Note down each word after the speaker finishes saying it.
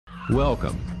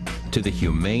Welcome to the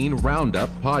Humane Roundup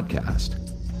podcast,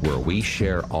 where we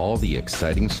share all the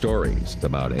exciting stories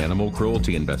about animal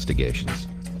cruelty investigations,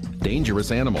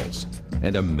 dangerous animals,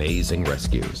 and amazing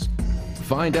rescues.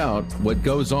 Find out what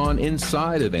goes on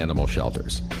inside of animal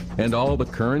shelters and all the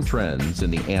current trends in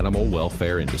the animal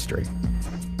welfare industry.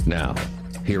 Now,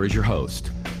 here is your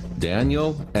host,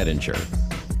 Daniel Ettinger.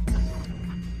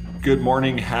 Good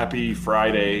morning, happy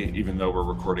Friday, even though we're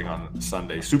recording on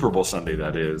Sunday, Super Bowl Sunday,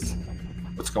 that is.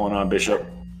 What's going on, Bishop?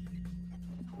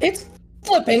 It's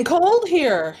flipping cold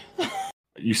here.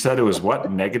 You said it was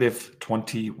what, negative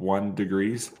 21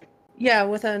 degrees? Yeah,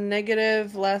 with a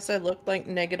negative, last I looked, like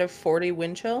negative 40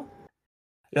 wind chill.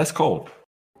 That's cold.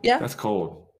 Yeah. That's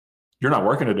cold. You're not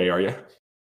working today, are you?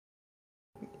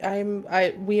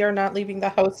 We are not leaving the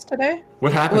house today.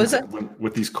 What happens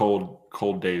with these cold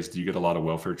days? Do you get a lot of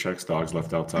welfare checks, dogs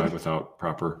left outside without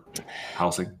proper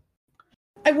housing?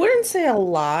 I wouldn't say a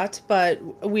lot,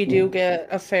 but we do get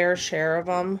a fair share of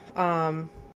them.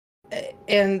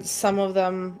 And some of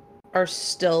them are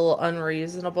still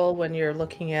unreasonable when you're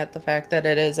looking at the fact that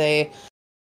it is a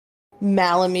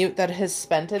Malamute that has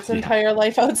spent its entire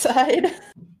life outside.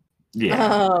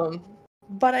 Yeah.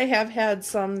 But I have had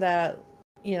some that,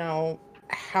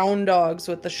 hound dogs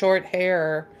with the short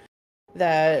hair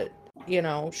that,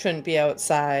 shouldn't be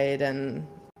outside and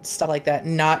stuff like that.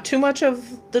 Not too much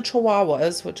of the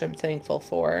Chihuahuas, which I'm thankful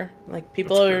for. Like,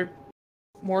 people are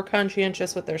more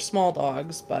conscientious with their small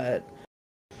dogs, but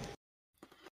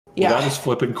yeah. Well, that is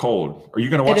flipping cold. Are you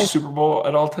going to watch Super Bowl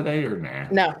at all today or nah?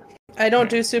 No, I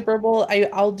don't do Super Bowl.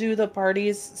 I'll do the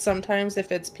parties sometimes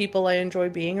if it's people I enjoy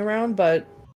being around, but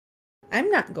I'm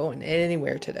not going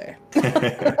anywhere today.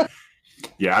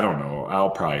 Yeah, I don't know. I'll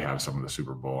probably have some of the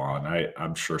Super Bowl on.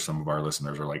 I'm sure some of our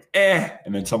listeners are like,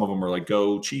 and then some of them are like,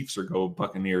 go Chiefs or go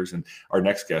Buccaneers. And our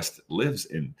next guest lives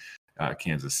in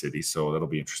Kansas City, so that'll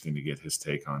be interesting to get his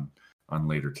take on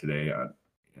later today.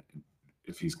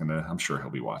 If he's gonna, I'm sure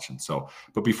he'll be watching. So,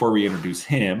 but before we introduce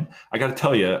him, I got to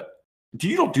tell you,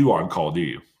 you don't do on call, do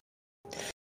you?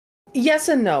 Yes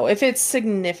and no. If it's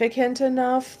significant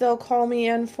enough, they'll call me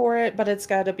in for it, but it's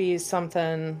got to be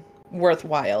something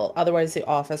worthwhile. Otherwise, the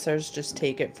officers just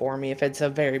take it for me if it's a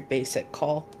very basic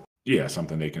call. Yeah,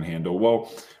 something they can handle.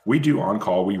 Well, we do on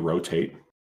call. We rotate.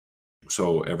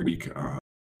 So every week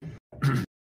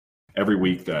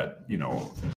that,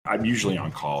 I'm usually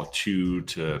on call 2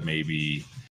 to maybe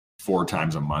 4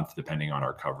 times a month, depending on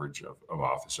our coverage of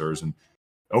officers. And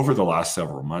over the last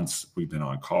several months, we've been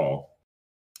on call.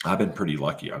 I've been pretty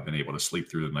lucky. I've been able to sleep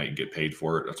through the night and get paid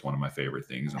for it. That's one of my favorite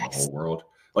things in the whole world.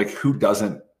 Like, who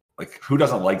doesn't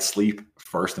like sleep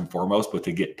first and foremost, but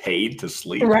to get paid to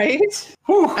sleep? Right.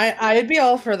 I'd be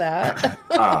all for that.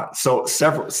 So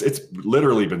it's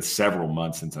literally been several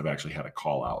months since I've actually had a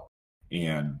call out.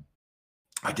 And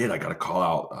I got a call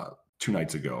out 2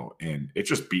 nights ago, and it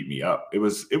just beat me up. It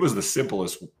was the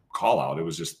simplest call out. It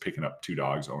was just picking up 2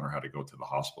 dogs. Owner had to go to the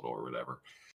hospital or whatever.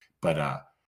 But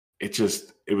it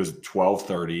was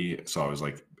 12:30. So I was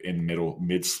like in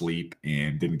mid sleep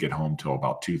and didn't get home till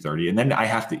about 2:30. And then I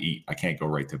have to eat. I can't go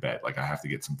right to bed. Like, I have to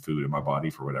get some food in my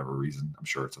body for whatever reason. I'm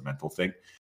sure it's a mental thing.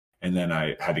 And then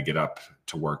I had to get up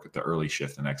to work at the early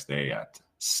shift the next day at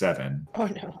 7. Oh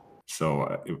no.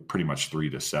 So pretty much 3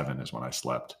 to 7 is when I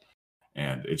slept,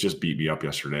 and it just beat me up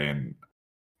yesterday. And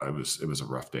it was a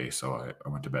rough day. So I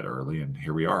went to bed early, and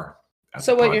here we are.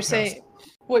 So what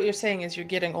you're saying is you're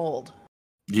getting old.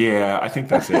 Yeah, I think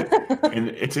that's it. And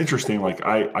it's interesting. Like,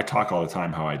 I talk all the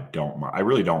time how I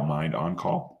really don't mind on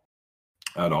call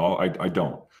at all. I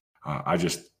don't. I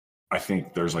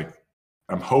think there's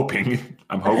I'm hoping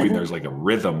there's like a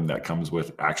rhythm that comes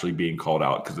with actually being called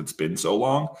out, because it's been so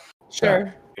long.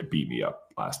 Sure. It beat me up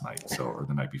last night, or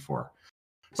the night before.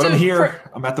 But I'm here.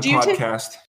 I'm at the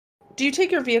podcast. Do you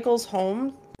take your vehicles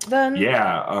home then?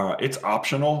 Yeah, it's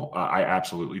optional. I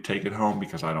absolutely take it home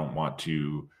because I don't want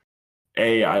to.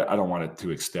 I don't want it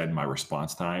to extend my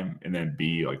response time, and then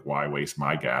B, like, why waste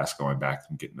my gas going back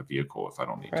and getting the vehicle if I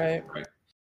don't need to, right?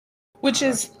 Which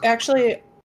is actually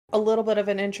a little bit of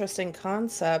an interesting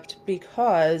concept,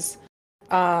 because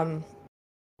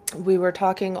we were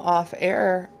talking off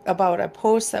air about a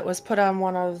post that was put on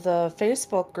one of the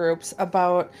Facebook groups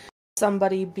about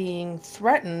somebody being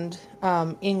threatened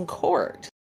in court,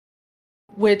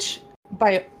 which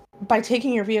by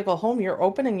taking your vehicle home, you're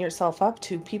opening yourself up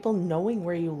to people knowing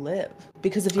where you live,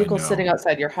 because the vehicle's sitting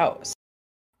outside your house.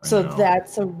 So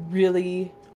that's a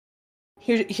really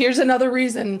here's another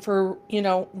reason for,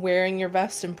 wearing your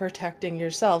vest and protecting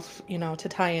yourself, to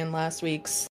tie in last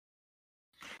week's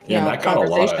Yeah, and that got a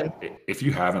lot conversation. of, if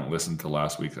you haven't listened to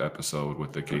last week's episode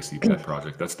with the KC Pet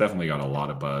Project, that's definitely got a lot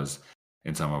of buzz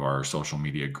in some of our social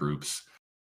media groups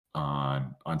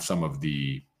on some of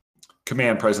the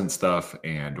command present stuff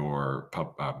and or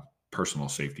personal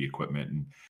safety equipment. And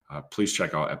please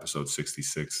check out episode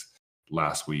 66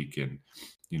 last week and,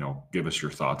 give us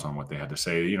your thoughts on what they had to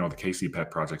say. The KC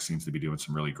Pet Project seems to be doing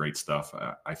some really great stuff.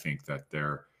 I think that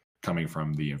they're coming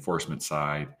from the enforcement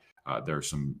side. There's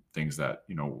some things that,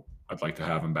 I'd like to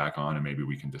have them back on, and maybe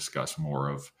we can discuss more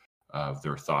of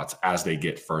their thoughts as they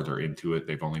get further into it.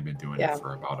 They've only been doing it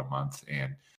for about a month.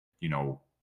 And,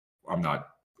 I'm not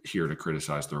here to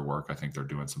criticize their work. I think they're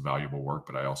doing some valuable work,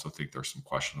 but I also think there's some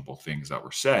questionable things that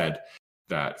were said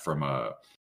that from a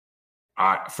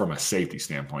safety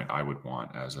standpoint, I would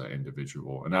want as an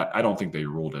individual. And I don't think they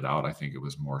ruled it out. I think it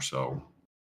was more so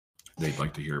they'd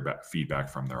like to hear feedback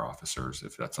from their officers.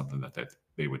 If that's something that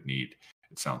they would need,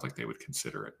 it sounds like they would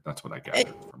consider it. That's what I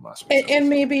gathered from last week. And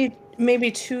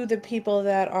maybe to the people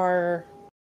that are,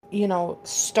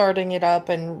 starting it up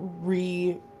and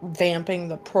revamping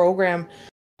the program,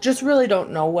 just really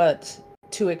don't know what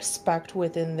to expect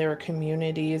within their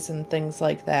communities and things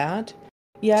like that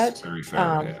yet. It's very fair.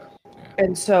 Yeah.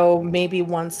 And so maybe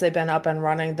once they've been up and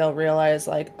running, they'll realize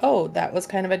like, oh, that was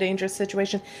kind of a dangerous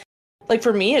situation. Like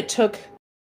for me, it took,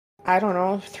 I don't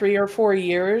know, 3 or 4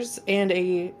 years and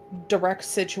a direct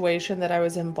situation that I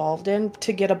was involved in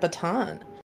to get a baton.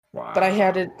 Wow. But I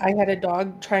had a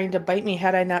dog trying to bite me.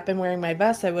 Had I not been wearing my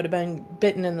vest, I would have been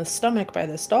bitten in the stomach by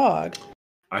this dog.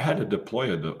 I had to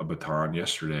deploy a baton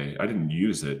yesterday. I didn't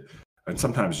use it. And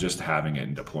sometimes just having it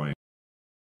and deploying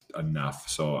enough.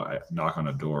 So I knock on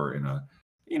a door and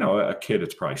a kid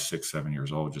that's probably 6-7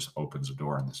 years old just opens the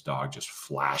door and this dog just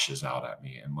flashes out at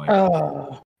me. And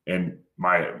and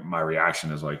my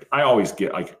reaction is like, I always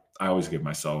give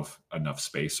myself enough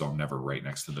space. So I'm never right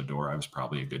next to the door. I was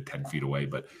probably a good 10 feet away,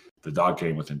 but the dog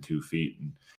came within 2 feet.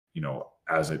 And,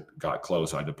 as it got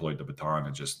close, I deployed the baton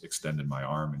and just extended my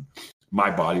arm, and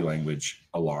my body language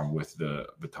along with the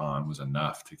baton was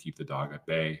enough to keep the dog at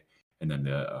bay. And then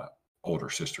the older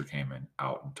sister came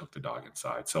out and took the dog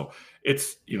inside. So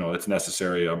it's, it's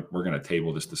necessary. We're going to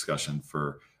table this discussion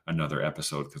for another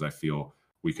episode because I feel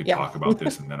we could talk about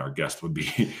this and then our guest would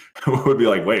be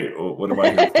like, wait, what am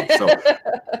I here for?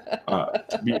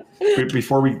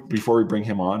 So before we bring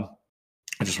him on,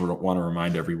 I just want to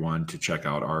remind everyone to check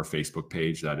out our Facebook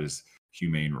page. That is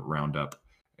Humane Roundup.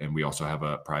 And we also have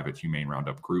a private Humane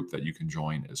Roundup group that you can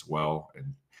join as well.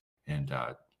 And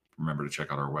remember to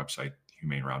check out our website,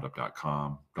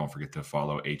 humaneroundup.com. Don't forget to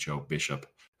follow H.O. Bishop,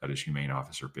 that is Humane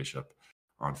Officer Bishop,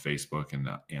 on Facebook, and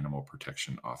the Animal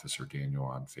Protection Officer Daniel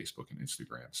on Facebook and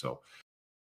Instagram. So,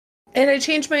 and I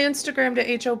changed my Instagram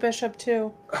to H.O. Bishop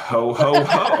too. Ho, ho,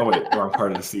 ho. Oh, wait, wrong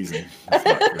part of the season. It's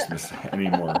not Christmas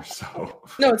anymore. So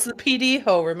no, it's the PD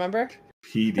Ho, remember?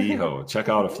 PD Ho. Check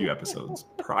out a few episodes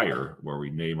prior where we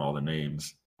name all the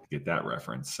names to get that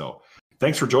reference. So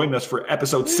thanks for joining us for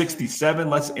episode 67.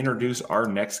 Let's introduce our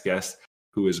next guest,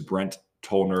 who is Brent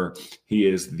Tollner. He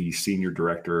is the Senior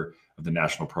Director of the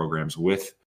National Programs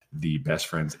with the Best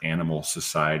Friends Animal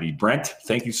Society. Brent,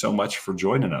 thank you so much for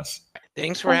joining us.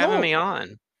 Thanks for having me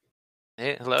on.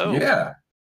 Hey, hello. Yeah.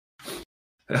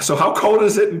 So how cold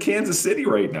is it in Kansas City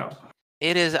right now?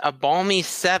 It is a balmy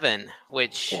 7,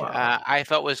 which Wow. I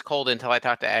felt was cold until I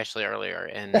talked to Ashley earlier,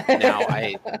 and now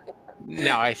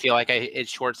I feel like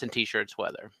it's shorts and t-shirts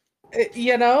weather.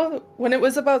 When it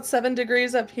was about 7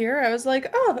 degrees up here, I was like,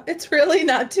 oh, it's really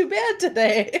not too bad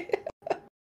today.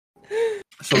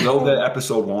 So though the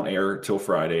episode won't air till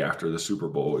Friday after the Super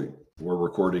Bowl, we're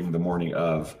recording the morning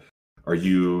of. Are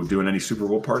you doing any Super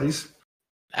Bowl parties?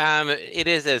 It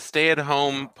is a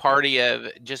stay-at-home party of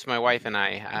just my wife and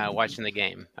I watching the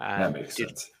game. That makes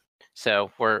sense. So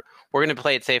we're going to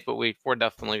play it safe, but we're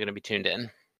definitely going to be tuned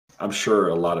in. I'm sure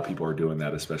a lot of people are doing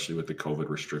that, especially with the COVID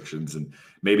restrictions. And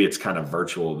maybe it's kind of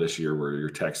virtual this year where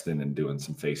you're texting and doing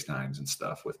some FaceTimes and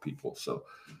stuff with people. So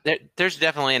there's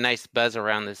definitely a nice buzz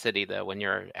around the city, though, when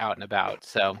you're out and about.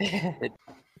 So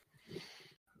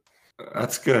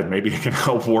that's good. Maybe it can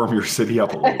help warm your city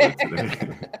up a little bit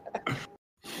today.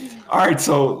 All right.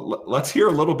 So let's hear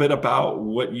a little bit about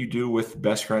what you do with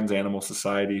Best Friends Animal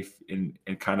Society and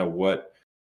kind of what,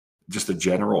 just a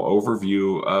general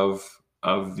overview of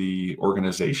the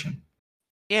organization.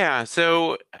 Yeah.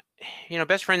 So,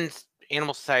 Best Friends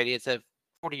Animal Society, it's a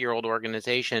 40-year-old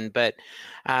organization, but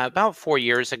about 4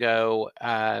 years ago,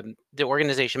 the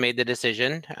organization made the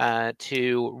decision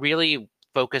to really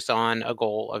focus on a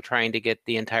goal of trying to get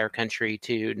the entire country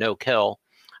to no kill.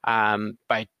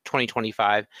 by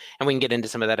 2025. And we can get into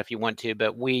some of that if you want to,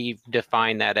 but we've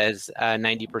defined that as a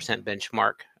 90%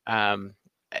 benchmark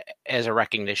as a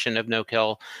recognition of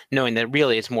no-kill, knowing that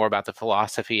really it's more about the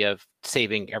philosophy of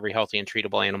saving every healthy and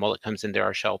treatable animal that comes into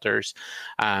our shelters.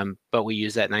 But we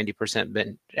use that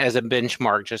 90% as a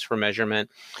benchmark just for measurement.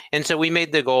 And so we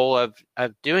made the goal of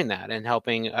doing that and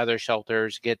helping other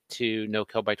shelters get to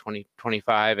no-kill by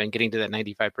 2025 and getting to that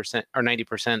 95% or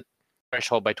 90%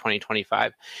 threshold by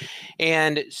 2025.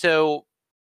 And so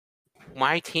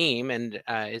my team and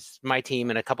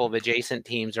a couple of adjacent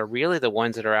teams are really the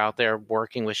ones that are out there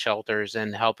working with shelters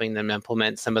and helping them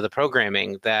implement some of the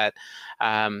programming that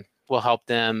will help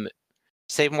them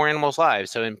save more animals' lives.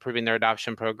 So improving their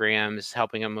adoption programs,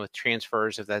 helping them with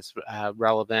transfers if that's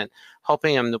relevant,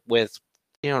 helping them with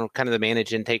kind of the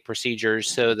manage intake procedures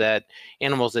so that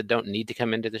animals that don't need to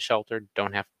come into the shelter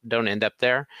don't end up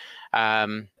there.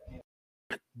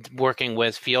 Working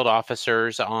with field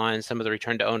officers on some of the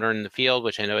return to owner in the field,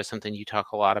 which I know is something you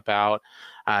talk a lot about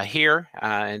here,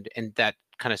 and that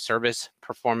kind of service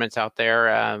performance out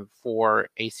there for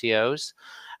ACOs.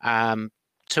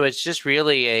 So it's just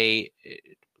really a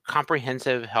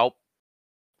comprehensive help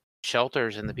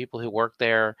shelters and the people who work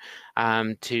there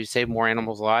to save more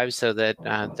animals' lives so that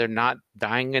they're not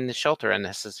dying in the shelter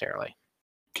unnecessarily.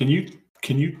 Can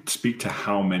you speak to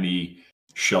how many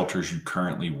shelters you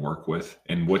currently work with,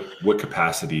 and what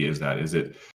capacity is that? Is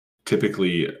it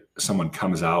typically someone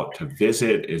comes out to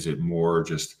visit? Is it more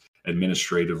just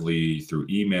administratively through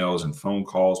emails and phone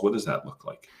calls? What does that look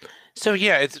like? So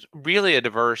yeah, it's really a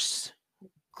diverse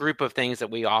group of things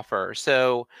that we offer.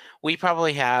 So we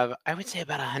probably have, I would say,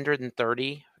 about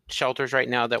 130 shelters right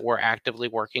now that we're actively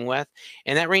working with,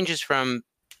 and that ranges from,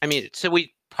 so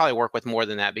we probably work with more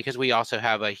than that because we also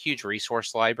have a huge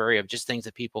resource library of just things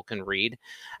that people can read.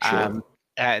 Sure.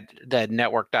 At the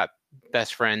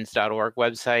network.bestfriends.org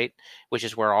website, which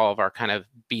is where all of our kind of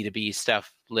B2B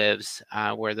stuff lives,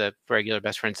 where the regular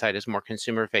Best Friends site is more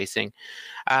consumer facing.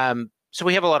 So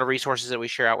we have a lot of resources that we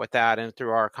share out with that and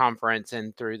through our conference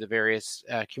and through the various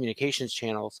communications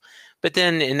channels. But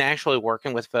then in actually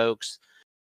working with folks,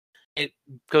 it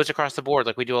goes across the board.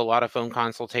 Like we do a lot of phone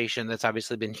consultation. That's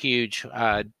obviously been huge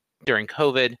during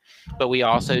COVID, but we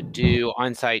also do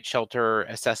on-site shelter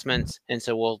assessments. And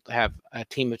so we'll have a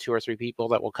team of 2 or 3 people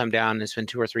that will come down and spend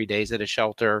 2 or 3 days at a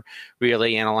shelter,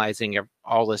 really analyzing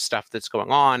all this stuff that's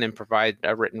going on and provide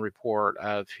a written report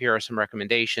of here are some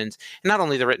recommendations. And not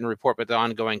only the written report, but the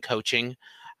ongoing coaching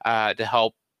to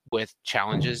help with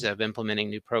challenges of implementing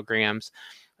new programs.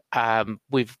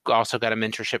 We've also got a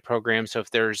mentorship program. So if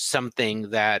there's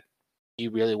something that you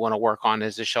really want to work on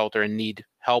as a shelter and need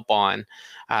help on,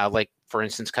 like for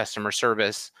instance, customer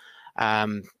service,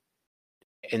 and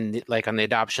like on the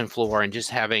adoption floor, and just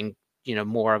having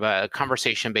more of a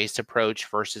conversation-based approach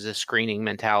versus a screening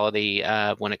mentality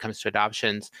when it comes to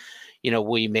adoptions,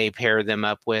 we may pair them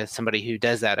up with somebody who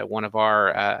does that at one of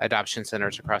our adoption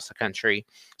centers across the country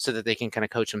so that they can kind of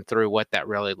coach them through what that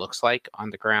really looks like on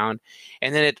the ground.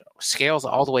 And then it scales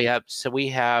all the way up. So we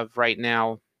have right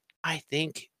now, I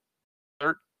think,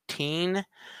 13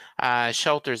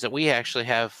 shelters that we actually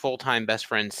have full-time Best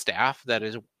Friends staff that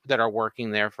are working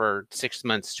there for 6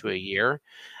 months to a year,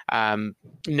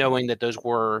 knowing that those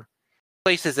were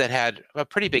places that had a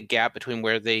pretty big gap between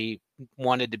where they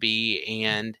wanted to be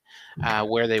and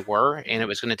where they were, and it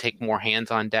was going to take more hands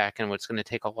on deck, and it's going to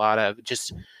take a lot of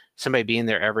just somebody being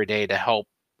there every day to help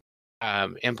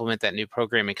implement that new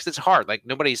programming, because it's hard. Like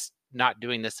nobody's not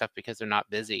doing this stuff because they're not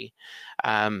busy.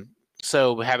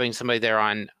 So having somebody there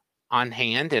on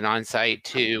hand and on site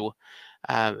to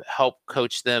help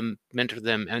coach them, mentor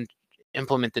them, and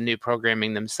implement the new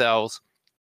programming themselves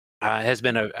has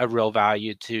been a real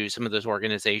value to some of those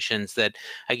organizations that,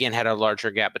 again, had a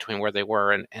larger gap between where they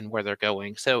were and where they're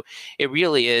going. So it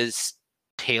really is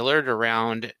tailored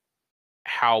around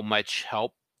how much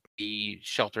help the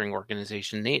sheltering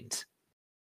organization needs.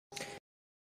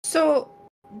 So,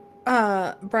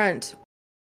 Brent,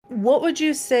 what would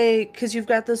you say, because you've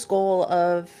got this goal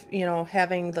of,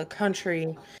 having the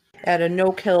country at a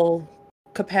no-kill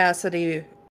capacity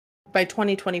by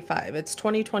 2025. It's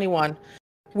 2021.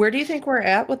 Where do you think we're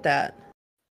at with that?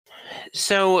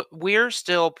 So we're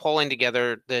still pulling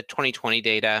together the 2020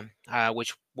 data,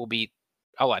 which will be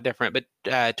a lot different. But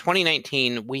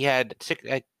 2019, we had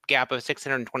a gap of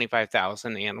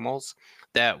 625,000 animals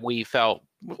that we felt,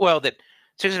 that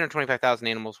 625,000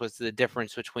 animals was the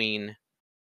difference between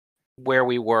where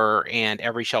we were and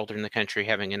every shelter in the country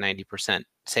having a 90%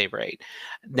 save rate.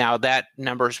 Now that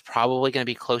number is probably going to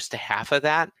be close to half of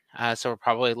that. So we're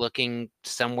probably looking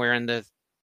somewhere in the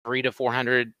 300,000 to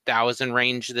 400,000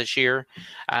 range this year,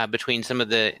 between some of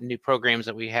the new programs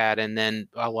that we had, and then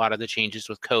a lot of the changes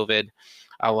with COVID.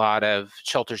 A lot of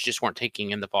shelters just weren't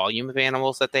taking in the volume of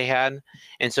animals that they had,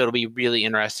 and so it'll be really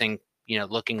interesting,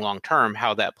 looking long term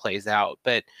how that plays out.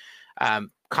 But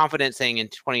confident saying in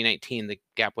 2019 the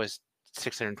gap was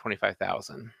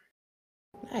 625,000.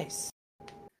 Nice.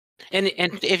 And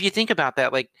if you think about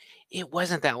that, like, it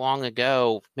wasn't that long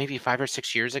ago, maybe 5 or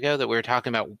 6 years ago, that we were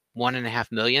talking about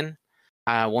 1.5 million,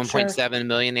 1.7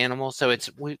 million animals. So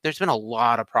there's been a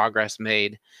lot of progress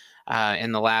made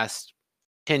in the last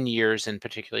 10 years, and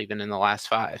particularly even in the last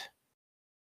 5.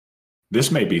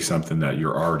 This may be something that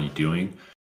you're already doing,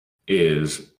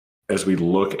 is if we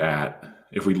looked at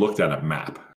a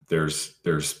map, there's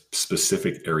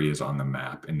specific areas on the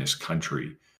map in this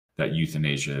country that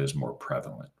euthanasia is more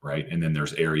prevalent, right? And then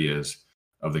there's areas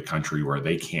of the country where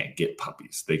they can't get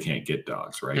puppies, they can't get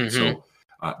dogs, right? Mm-hmm.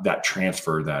 So that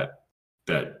transfer, that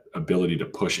ability to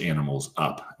push animals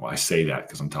up. Well, I say that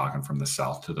because I'm talking from the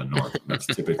south to the north. That's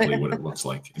typically what it looks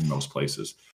like in most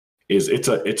places.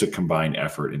 It's a combined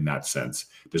effort in that sense.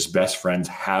 Does Best Friends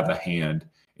have a hand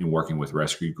in working with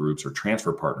rescue groups or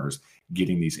transfer partners,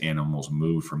 getting these animals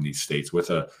moved from these states with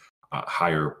a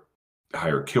higher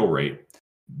kill rate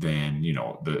than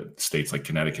the states like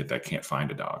Connecticut that can't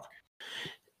find a dog?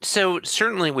 So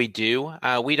certainly we do.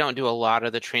 We don't do a lot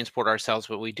of the transport ourselves,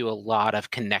 but we do a lot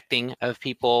of connecting of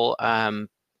people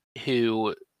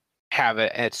who have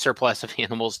a surplus of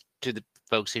animals to the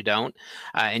folks who don't.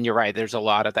 And you're right, there's a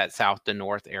lot of that south to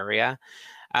north area.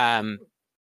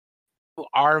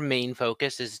 Our main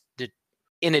focus is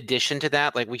in addition to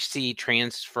that, like, we see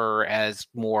transfer as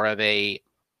more of a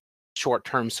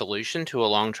short-term solution to a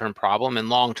long-term problem, and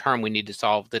long-term we need to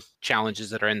solve the challenges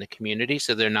that are in the community,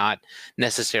 so they're not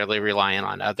necessarily reliant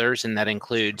on others. And that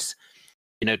includes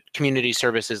community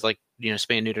services like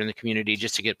spay and neuter in the community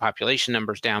just to get population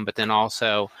numbers down, but then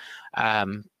also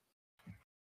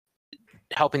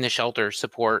helping the shelter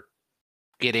support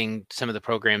getting some of the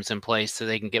programs in place so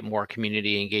they can get more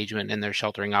community engagement in their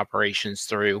sheltering operations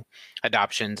through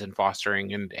adoptions and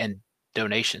fostering and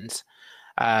donations.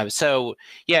 So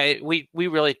yeah, we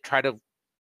really try to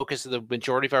focus the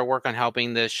majority of our work on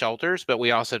helping the shelters, but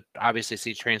we also obviously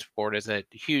see transport as a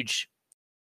huge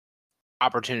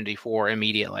opportunity for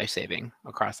immediate life saving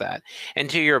across that. And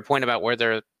to your point about where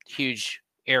there are huge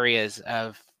areas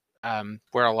of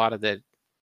where a lot of the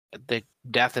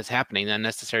death is happening, the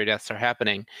unnecessary deaths are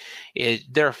happening,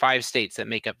 there are 5 states that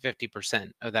make up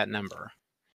 50% of that number.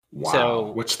 Wow.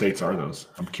 So, which states are those?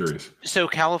 I'm curious. So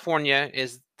California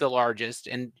is the largest,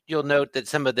 and you'll note that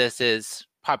some of this is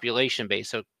population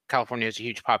based. So California has a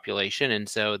huge population, and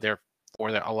so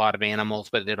therefore there are a lot of animals,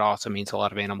 but it also means a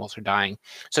lot of animals are dying.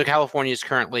 So California is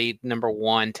currently number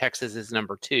 1. Texas is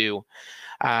number 2.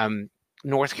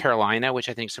 North Carolina, which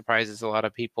I think surprises a lot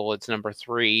of people, it's number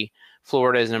 3.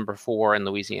 Florida is number 4, and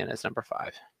Louisiana is number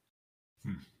 5.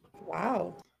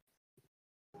 Wow.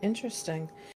 Interesting.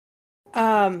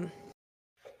 And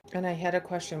I had a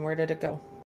question. Where did it go?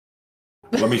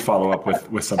 Let me follow up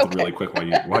with something really quick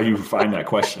while you find that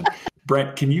question.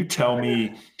 Brent, can you tell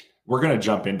me, we're going to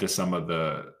jump into some of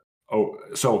the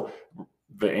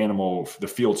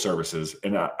field services.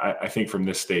 And I think from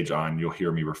this stage on, you'll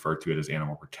hear me refer to it as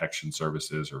animal protection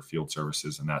services or field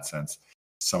services in that sense.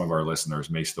 Some of our listeners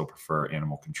may still prefer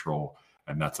animal control,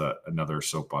 and that's another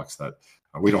soapbox that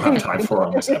we don't have time for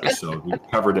on this episode.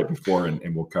 We've covered it before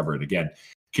and we'll cover it again.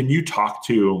 Can you talk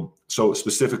to, so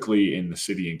specifically in the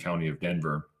city and county of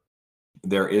Denver,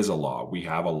 there is a law. We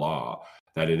have a law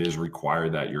that it is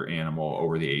required that your animal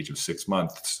over the age of 6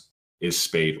 months is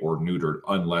spayed or neutered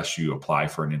unless you apply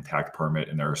for an intact permit.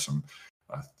 And there are some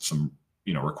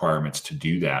requirements to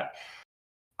do that.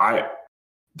 I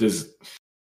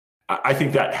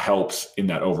think that helps in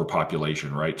that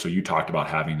overpopulation, right? So you talked about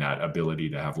having that ability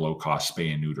to have low-cost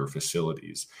spay and neuter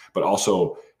facilities, but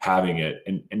also having it,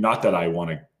 and not that I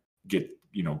want to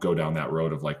go down that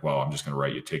road of like, well, I'm just going to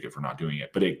write you a ticket for not doing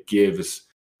it, but it gives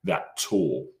that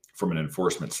tool from an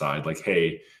enforcement side, like,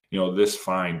 hey, this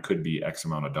fine could be X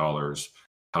amount of dollars.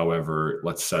 However,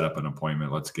 let's set up an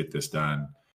appointment. Let's get this done.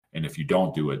 And if you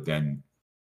don't do it, then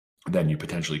you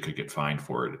potentially could get fined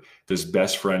for it. Does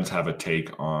Best Friends have a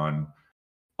take on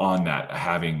that?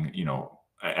 Having,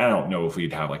 I don't know if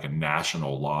we'd have like a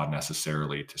national law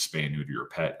necessarily to spay and neuter your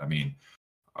pet. I mean,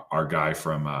 our guy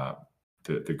from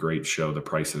the great show, The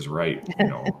Price is Right,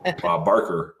 Bob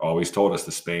Barker always told us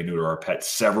to spay and neuter our pets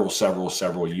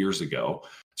several years ago.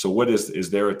 So what is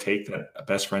there a take that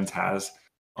Best Friends has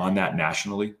on that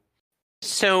nationally?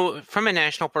 So from a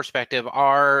national perspective,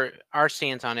 our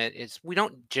stance on it is we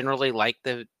don't generally like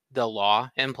the the law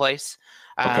in place.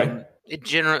 Okay.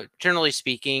 Generally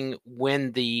speaking,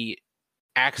 when the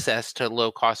access to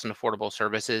low cost and affordable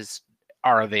services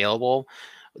are available,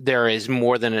 there is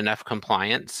more than enough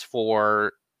compliance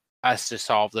for us to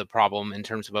solve the problem in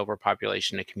terms of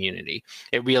overpopulation in a community.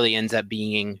 It really ends up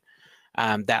being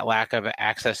that lack of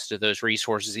access to those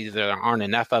resources, either there aren't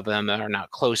enough of them or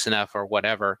not close enough or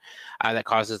whatever, that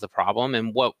causes the problem.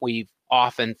 And what we've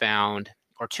often found,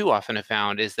 or too often have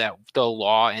found, is that the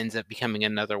law ends up becoming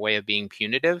another way of being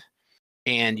punitive,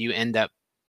 and you end up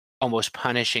almost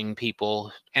punishing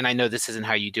people. And I know this isn't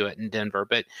how you do it in Denver,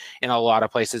 but in a lot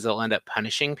of places they'll end up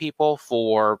punishing people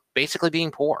for basically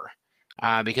being poor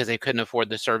because they couldn't afford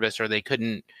the service, or they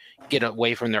couldn't get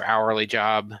away from their hourly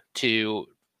job to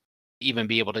even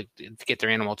be able to get their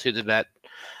animal to the vet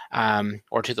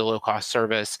or to the low cost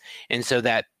service. And so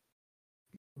that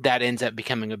ends up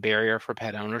becoming a barrier for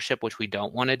pet ownership, which we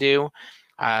don't want to do.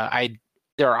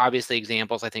 There are obviously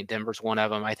examples. I think Denver's one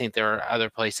of them. I think there are other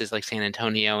places like San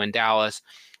Antonio and Dallas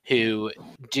who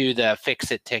do the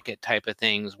fix-it ticket type of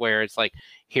things, where it's like,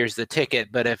 here's the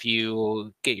ticket, but if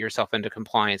you get yourself into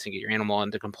compliance and get your animal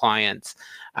into compliance,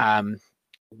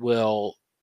 we'll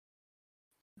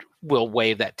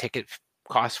waive that ticket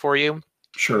cost for you.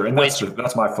 Sure, and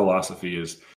that's my philosophy,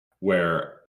 is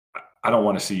where I don't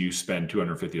want to see you spend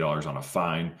 $250 on a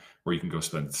fine where you can go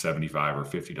spend $75 or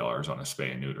 $50 on a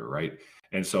spay and neuter, right?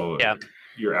 And so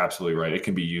you're absolutely right. It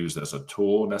can be used as a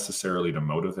tool necessarily to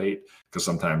motivate, because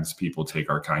sometimes people take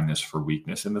our kindness for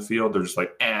weakness in the field. They're just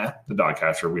like, the dog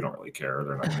catcher, we don't really care.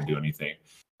 They're not going to do anything.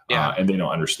 And they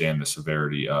don't understand the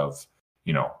severity of,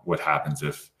 what happens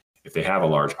if they have a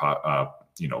large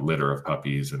litter of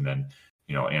puppies, and then,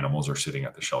 animals are sitting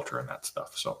at the shelter and that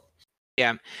stuff. So.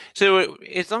 Yeah. So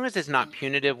as long as it's not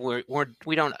punitive,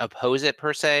 we don't oppose it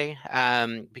per se,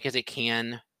 because it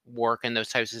can work in those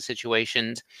types of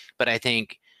situations. But I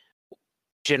think,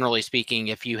 generally speaking,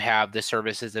 if you have the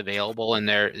services available and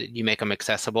you make them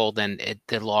accessible, then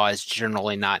the law is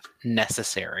generally not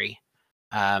necessary.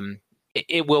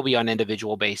 It will be on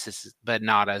individual basis, but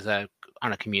not on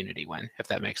a community one, if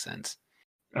that makes sense.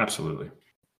 Absolutely.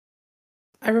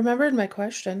 I remembered my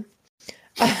question.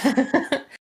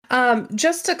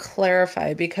 Just to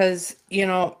clarify, because,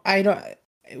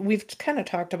 we've kind of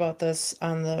talked about this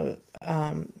on the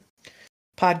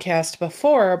podcast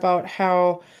before, about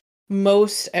how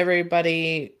most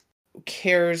everybody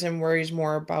cares and worries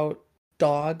more about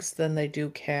dogs than they do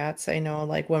cats. I know,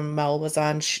 like when Mel was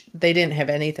on, they didn't have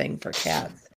anything for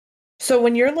cats. So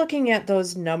when you're looking at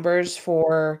those numbers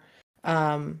for,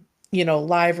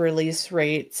 live release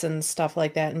rates and stuff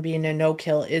like that, and being a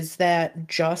no-kill, is that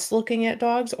just looking at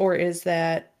dogs, or is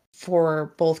that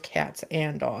for both cats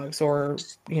and dogs, or,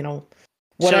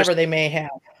 whatever they may have?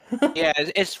 Yeah,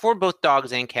 it's for both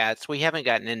dogs and cats. We haven't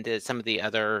gotten into some of the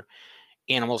other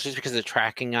animals just because the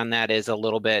tracking on that is a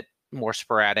little bit more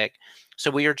sporadic. So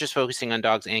we are just focusing on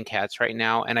dogs and cats right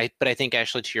now. But I think,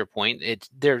 Ashley, to your point,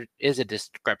 there is a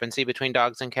discrepancy between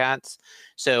dogs and cats.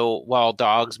 So while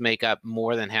dogs make up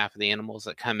more than half of the animals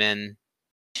that come in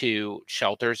to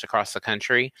shelters across the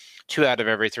country, 2 out of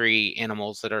every 3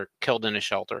 animals that are killed in a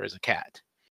shelter is a cat.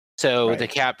 So Right. The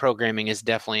cat programming is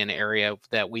definitely an area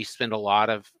that we spend a lot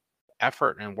of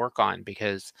effort and work on,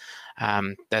 because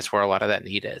that's where a lot of that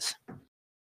need is.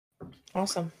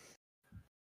 Awesome.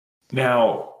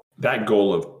 Now, that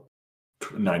goal of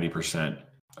 90%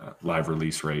 live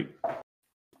release rate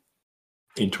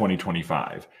in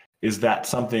 2025, is that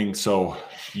something? So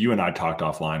you and I talked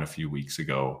offline a few weeks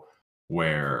ago,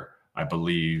 where I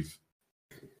believe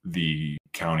the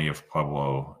county of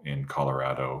Pueblo in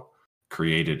Colorado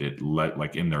created it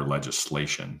like in their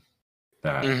legislation,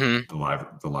 that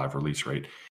the live release rate.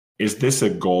 Is this a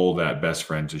goal that Best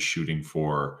Friends is shooting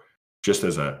for, just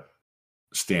as a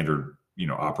standard,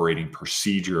 operating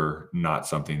procedure, not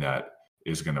something that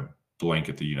is going to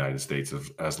blanket the United States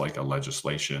as like a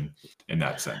legislation in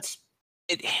that sense?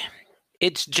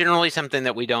 It's generally something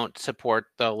that we don't support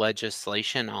the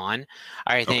legislation on.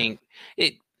 I think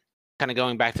it kind of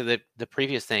going back to the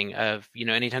previous thing of,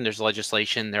 anytime there's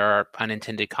legislation, there are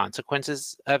unintended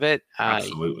consequences of it.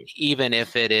 Absolutely. Even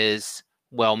if it is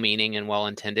well-meaning and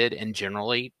well-intended and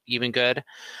generally even good.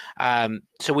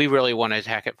 So we really want to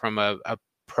attack it from a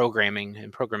programming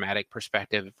and programmatic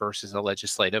perspective versus a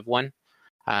legislative one.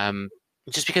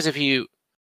 Just because if you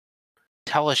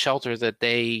tell a shelter that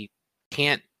they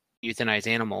can't euthanize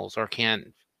animals or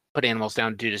can't put animals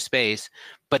down due to space,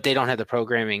 but they don't have the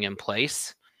programming in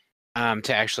place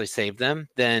to actually save them,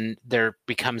 then there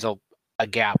becomes a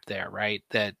gap there, right?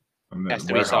 That And has the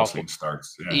to be solved. warehousing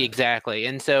starts. Yeah. Exactly.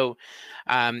 And so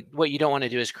what you don't want to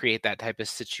do is create that type of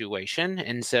situation.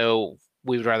 And so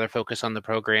we would rather focus on the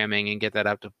programming and get that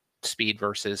up to speed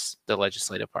versus the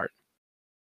legislative part.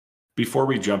 Before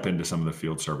we jump into some of the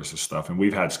field services stuff, and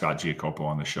we've had Scott Giacoppo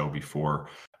on the show before,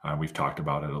 we've talked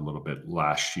about it a little bit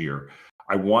last year.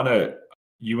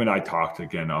 You and I talked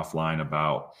again offline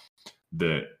about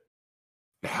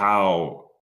how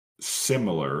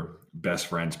similar Best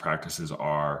Friends practices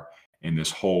are in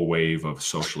this whole wave of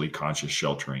socially conscious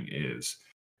sheltering is.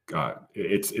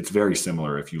 It's very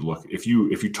similar. If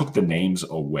you took the names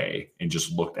away and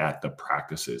just looked at the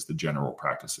practices, the general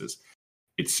practices,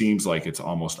 it seems like it's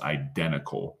almost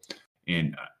identical.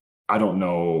 And I don't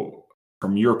know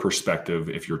from your perspective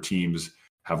if your teams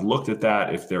have looked at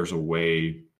that, if there's a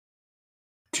way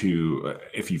to,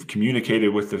 if you've communicated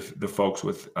with the folks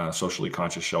with socially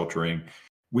conscious sheltering.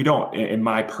 We don't, in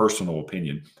my personal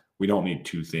opinion, we don't need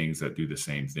two things that do the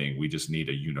same thing. We just need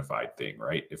a unified thing,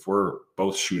 right? If we're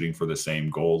both shooting for the same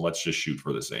goal, let's just shoot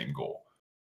for the same goal.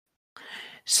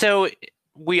 So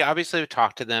we obviously have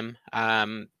talked to them.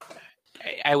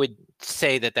 I would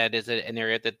say that is an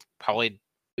area that probably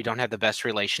we don't have the best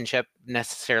relationship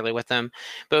necessarily with them.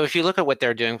 But if you look at what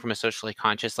they're doing from a socially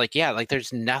conscious,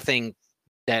 there's nothing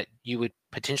that you would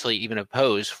potentially even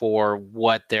oppose for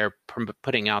what they're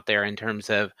putting out there in terms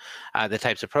of the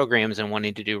types of programs and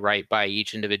wanting to do right by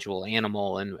each individual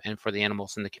animal and for the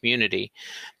animals in the community.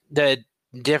 The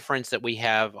difference that we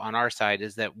have on our side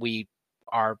is that we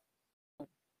are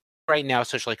right now,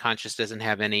 socially conscious doesn't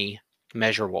have any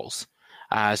measurables.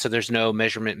 So there's no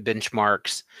measurement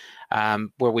benchmarks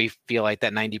where we feel like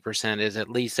that 90% is at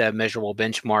least a measurable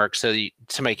benchmark. So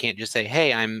somebody can't just say,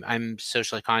 hey, I'm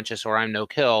socially conscious or I'm no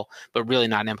kill, but really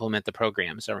not implement the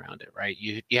programs around it, right?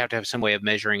 You have to have some way of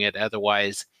measuring it.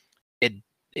 Otherwise, it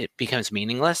becomes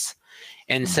meaningless.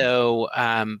 And so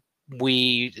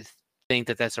we think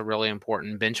that that's a really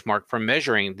important benchmark for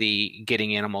measuring the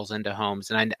getting animals into homes.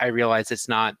 And I realize it's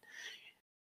not,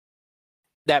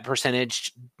 that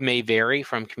percentage may vary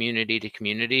from community to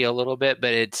community a little bit,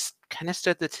 but it's kind of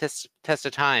stood the test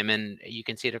of time. And you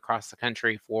can see it across the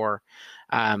country for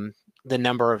the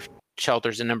number of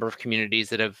shelters and number of communities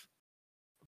that have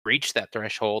reached that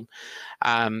threshold.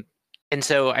 And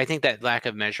so I think that lack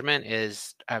of measurement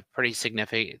is a pretty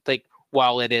significant,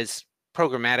 while it is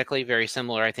programmatically very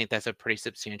similar, I think that's a pretty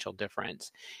substantial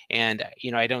difference. And,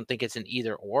 I don't think it's an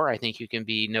either or. I think you can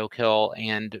be no kill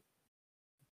and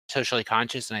socially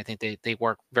conscious, and I think they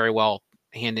work very well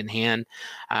hand in hand.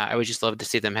 I would just love to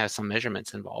see them have some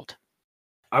measurements involved.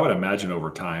 I would imagine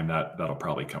over time that'll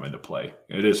probably come into play.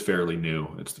 It is fairly new.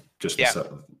 It's just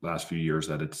the last few years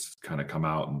that it's kind of come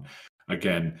out. And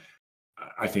again,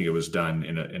 I think it was done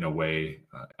in a way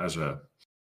as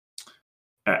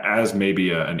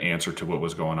maybe an answer to what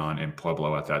was going on in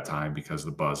Pueblo at that time, because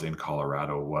the buzz in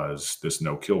Colorado was this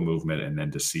no kill movement, and then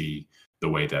to see the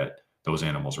way that those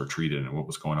animals are treated and what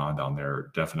was going on down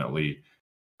there definitely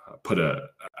put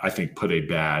a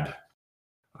bad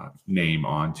name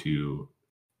onto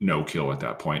no kill at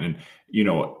that point. And,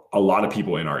 a lot of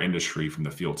people in our industry from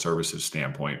the field services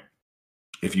standpoint,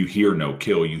 if you hear no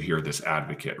kill, you hear this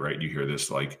advocate, right? You hear this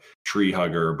like tree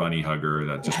hugger, bunny hugger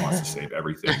that just wants to save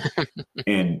everything.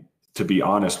 And to be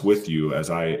honest with you, as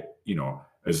I've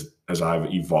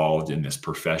evolved in this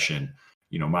profession,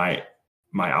 my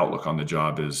outlook on the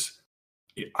job is,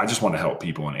 I just want to help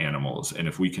people and animals. And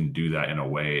if we can do that in a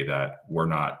way that we're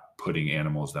not putting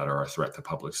animals that are a threat to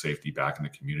public safety back in the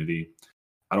community,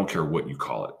 I don't care what you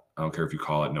call it. I don't care if you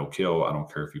call it no kill. I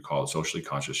don't care if you call it socially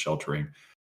conscious sheltering.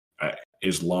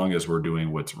 As long as we're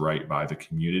doing what's right by the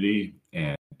community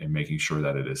and making sure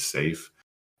that it is safe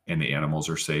and the animals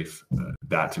are safe,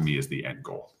 that to me is the end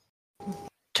goal.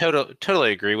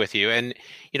 Totally agree with you. And,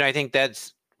 I think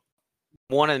that's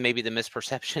one of maybe the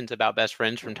misperceptions about Best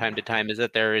Friends from time to time, is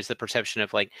that there is the perception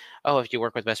of if you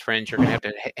work with Best Friends, you're going to have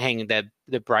to hang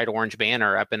the bright orange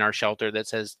banner up in our shelter that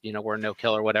says, we're no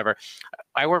kill or whatever.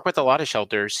 I work with a lot of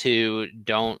shelters who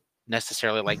don't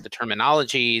necessarily like the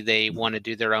terminology. They want to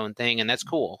do their own thing, and that's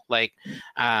cool.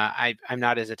 I'm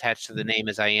not as attached to the name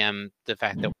as I am the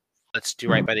fact that let's do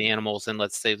right by the animals and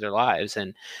let's save their lives.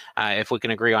 And if we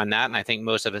can agree on that, and I think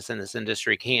most of us in this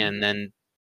industry can, then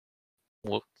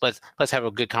let's have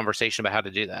a good conversation about how to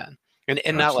do that,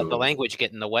 and not let the language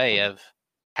get in the way of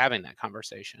having that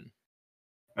conversation.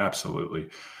 Absolutely.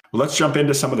 Well, let's jump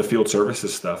into some of the field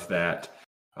services stuff that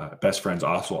Best Friends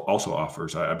also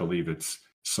offers. I believe it's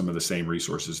some of the same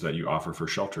resources that you offer for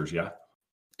shelters. Yeah,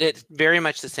 it's very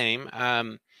much the same.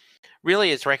 Really,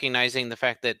 it's recognizing the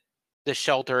fact that the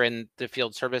shelter and the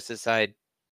field services side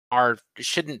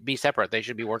shouldn't be separate. They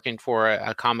should be working for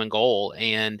a common goal,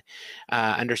 and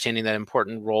understanding that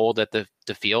important role that the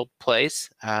field plays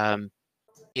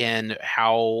in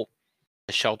how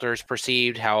the shelter is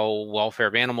perceived, how welfare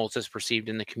of animals is perceived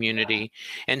in the community.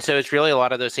 And so it's really a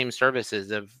lot of those same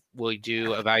services of we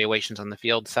do evaluations on the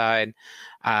field side,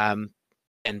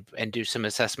 and do some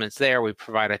assessments there. We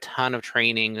provide a ton of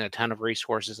training, a ton of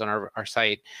resources on our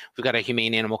site. We've got a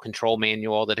humane animal control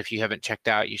manual that if you haven't checked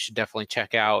out, you should definitely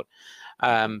check out.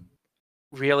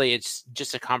 Really, it's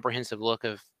just a comprehensive look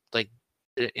of, like,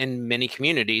 in many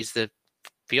communities, the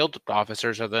field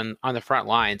officers are then on the front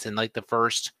lines, and like the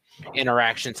first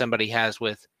interaction somebody has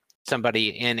with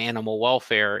somebody in animal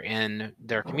welfare in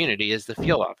their community is the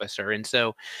field officer. And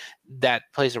so that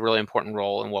plays a really important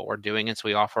role in what we're doing. And so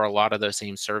we offer a lot of those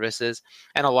same services,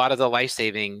 and a lot of the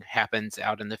life-saving happens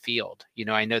out in the field.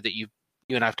 I know that you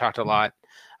and I've talked a lot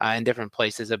in different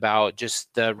places about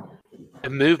just the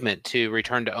movement to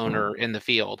return to owner in the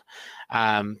field,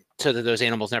 so that those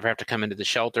animals never have to come into the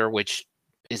shelter, which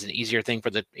is an easier thing for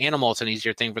the animal. It's an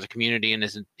easier thing for the community, and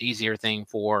is an easier thing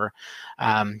for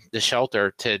the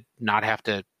shelter to not have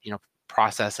to,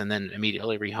 process and then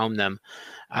immediately rehome them,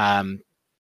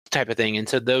 type of thing. And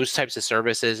so those types of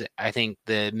services, I think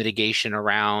the mitigation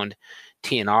around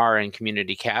TNR and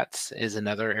community cats is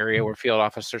another area where field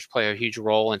officers play a huge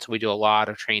role. And so we do a lot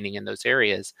of training in those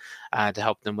areas to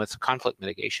help them with conflict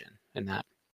mitigation in that.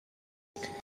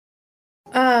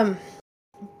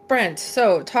 Brent,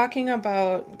 so talking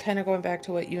about, kind of going back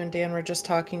to what you and Dan were just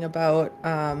talking about,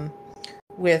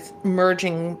 with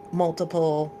merging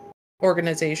multiple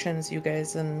organizations, you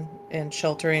guys, and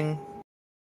sheltering,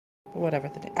 whatever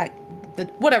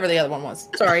whatever the other one was.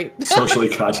 Sorry. Socially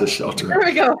conscious sheltering. There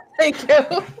we go. Thank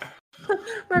you.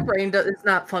 My brain is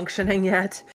not functioning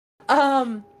yet.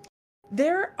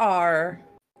 There are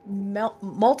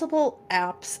multiple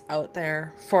apps out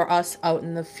there for us out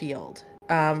in the field.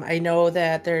 I know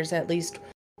that there's at least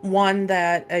one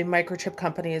that a microchip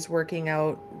company is working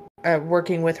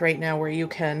with right now, where you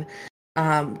can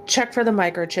check for the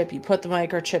microchip. You put the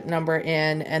microchip number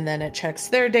in, and then it checks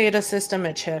their data system.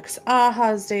 It checks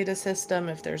AHA's data system.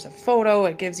 If there's a photo,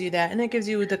 it gives you that, and it gives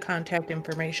you the contact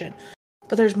information.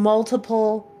 But there's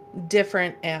multiple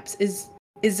different apps.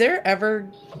 Is there ever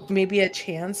maybe a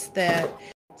chance that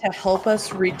to help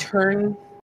us return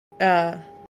to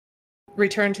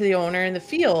the owner in the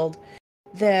field,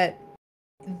 that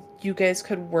you guys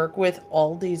could work with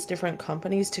all these different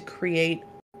companies to create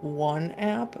one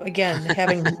app? Again,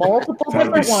 having multiple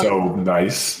That'd different be ones. so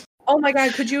nice. Oh my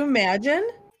God, could you imagine?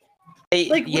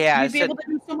 Like, yeah, we'd be able to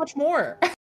do so much more.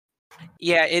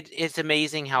 Yeah, it's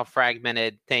amazing how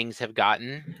fragmented things have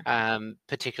gotten,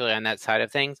 particularly on that side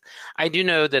of things. I do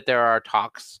know that there are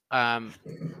talks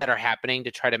that are happening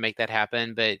to try to make that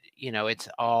happen, but it's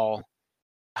all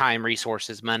time,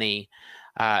 resources, money,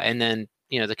 and then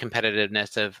the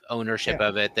competitiveness of ownership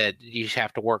of it that you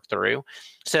have to work through.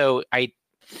 So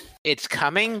it's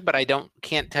coming, but I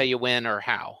can't tell you when or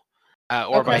how,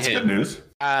 or by That's who. good news.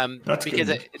 That's because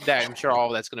good news. I'm sure all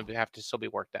of that's going to have to still be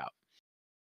worked out.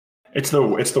 It's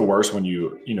the worst when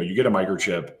you get a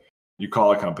microchip, you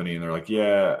call a company and they're like,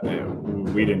 yeah,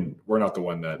 we're not the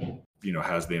one that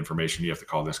has the information. You have to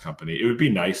call this company. It would be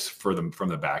nice for them from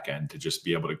the back end to just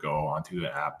be able to go onto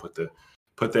the app, put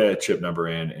the chip number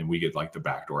in, and we get like the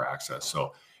backdoor access.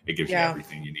 So it gives you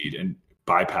everything you need and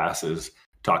bypasses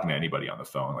talking to anybody on the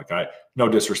phone. Like, no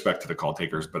disrespect to the call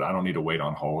takers, but I don't need to wait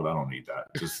on hold. I don't need that.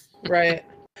 Just right.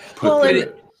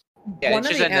 It's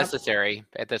just unnecessary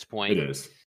at this point. It is.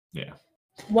 Yeah.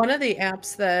 One of the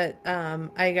apps that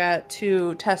I got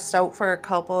to test out for a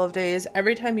couple of days,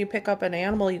 every time you pick up an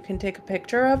animal, you can take a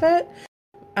picture of it,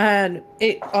 and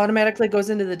it automatically goes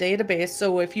into the database.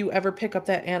 So if you ever pick up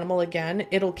that animal again,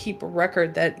 it'll keep a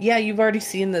record that, you've already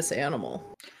seen this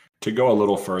animal. To go a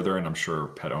little further, and I'm sure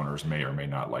pet owners may or may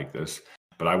not like this,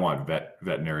 but I want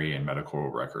veterinary and medical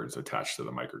records attached to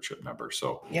the microchip number.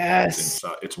 So yes,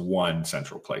 it's one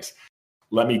central place.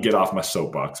 Let me get off my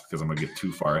soapbox because I'm going to get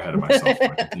too far ahead of myself.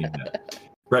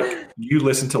 Brett, you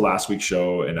listened to last week's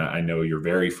show, and I know you're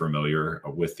very familiar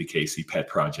with the KC Pet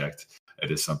Project.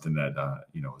 It is something that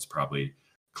is probably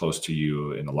close to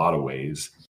you in a lot of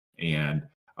ways. And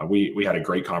we had a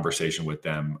great conversation with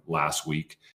them last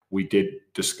week. We did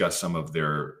discuss some of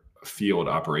their field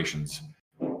operations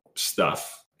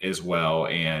stuff as well,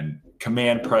 and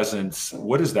command presence.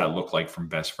 What does that look like from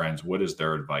Best Friends? What is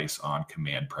their advice on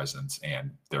command presence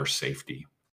and their safety?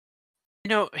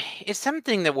 It's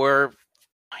something that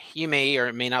you may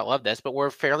or may not love this, but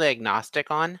we're fairly agnostic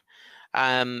on.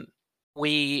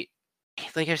 We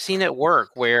like I've seen it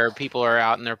work where people are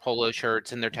out in their polo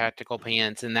shirts and their tactical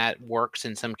pants, and that works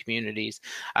in some communities.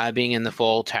 Being in the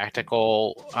full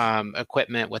tactical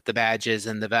equipment with the badges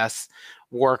and the vests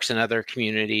works in other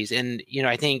communities. And,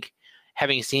 I think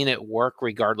having seen it work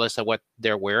regardless of what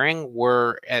they're wearing,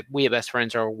 we at Best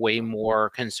Friends are way more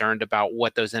concerned about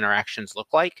what those interactions look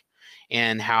like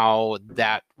and how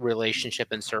that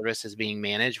relationship and service is being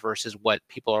managed versus what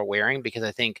people are wearing, because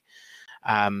I think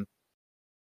that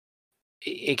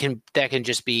can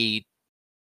just be,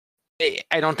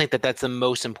 I don't think that that's the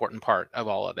most important part of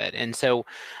all of it. And so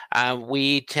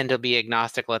we tend to be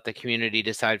agnostic, let the community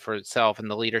decide for itself and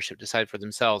the leadership decide for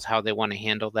themselves how they want to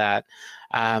handle that.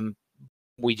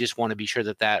 We just want to be sure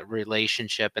that that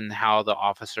relationship and how the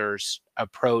officers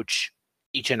approach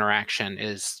each interaction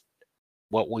is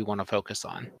what we want to focus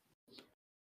on.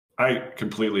 I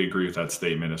completely agree with that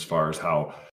statement as far as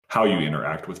how you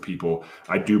interact with people.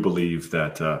 I do believe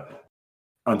that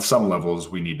on some levels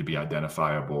we need to be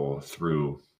identifiable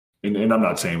through, and I'm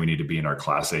not saying we need to be in our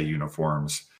Class A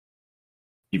uniforms,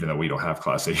 even though we don't have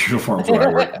Class A uniforms where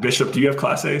I work. Bishop, do you have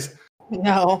Class A's?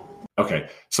 No. Okay.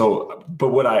 So, but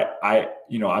what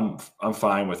I'm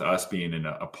fine with us being in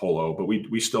a polo, but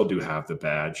we still do have the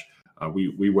badge.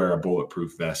 We wear a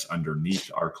bulletproof vest underneath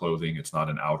our clothing. It's not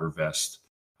an outer vest.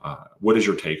 What is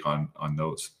your take on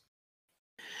those?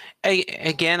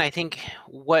 Again, I think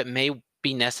what may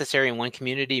be necessary in one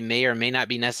community may or may not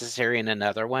be necessary in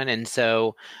another one. And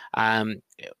so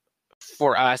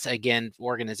for us, again,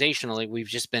 organizationally, we've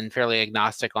just been fairly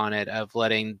agnostic on it, of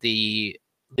letting the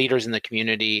leaders in the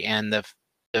community and the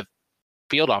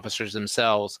field officers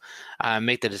themselves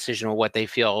make the decision of what they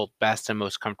feel best and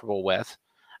most comfortable with,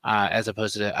 as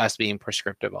opposed to us being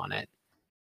prescriptive on it.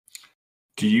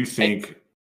 Do you think,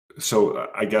 so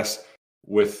I guess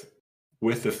with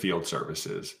the field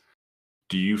services,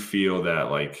 do you feel that,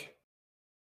 like,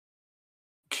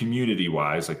 community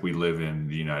wise, like we live in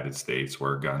the United States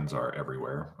where guns are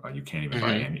everywhere, you can't even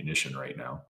buy ammunition right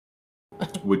now.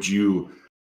 Would you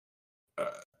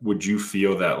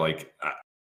feel that, like,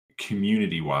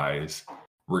 community wise,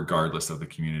 regardless of the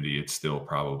community, it's still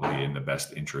probably in the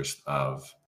best interest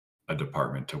of a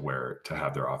department to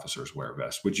have their officers wear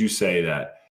vests? Would you say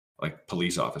that, like,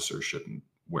 police officers shouldn't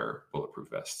wear bulletproof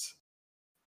vests?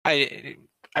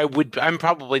 I'm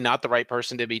probably not the right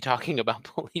person to be talking about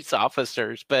police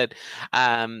officers, but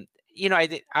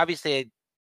obviously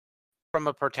from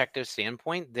a protective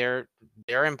standpoint, they're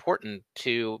important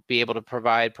to be able to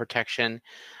provide protection,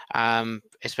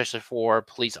 especially for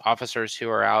police officers who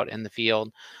are out in the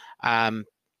field. I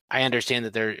understand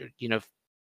that they're,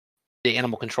 the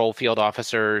animal control field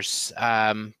officers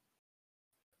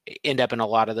end up in a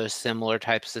lot of those similar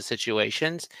types of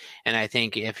situations. And I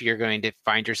think if you're going to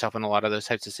find yourself in a lot of those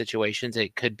types of situations,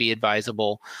 it could be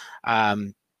advisable.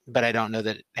 But I don't know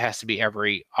that it has to be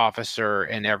every officer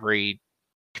in every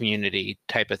community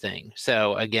type of thing.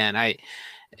 So again, I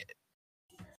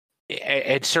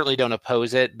certainly don't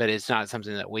oppose it, but it's not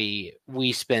something that we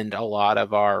spend a lot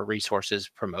of our resources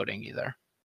promoting either.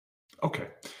 Okay.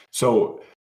 So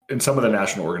in some of the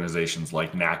national organizations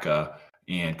like NACA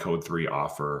and Code 3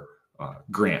 offer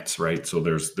grants, right? So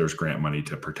there's grant money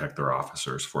to protect their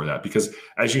officers for that, because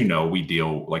as you know, we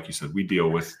deal, like you said, we deal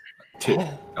with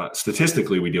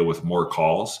statistically, we deal with more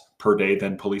calls per day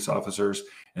than police officers,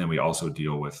 and then we also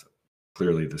deal with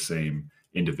clearly the same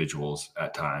individuals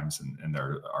at times, and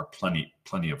there are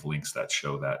plenty of links that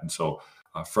show that. And so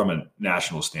from a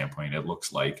national standpoint, it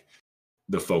looks like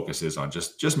the focus is on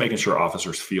just making sure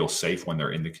officers feel safe when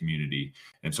they're in the community.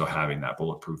 And so having that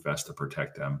bulletproof vest to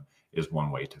protect them is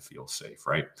one way to feel safe,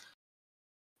 right?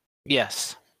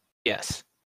 Yes. Yes.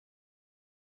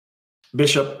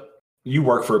 Bishop, you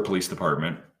work for a police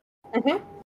department. Mm-hmm.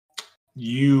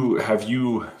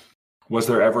 Was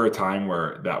there ever a time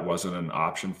where that wasn't an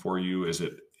option for you? Is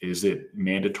it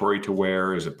mandatory to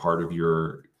wear? Is it part of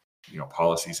your,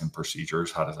 policies and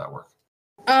procedures? How does that work?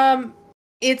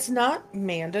 It's not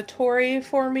mandatory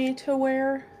for me to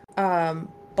wear,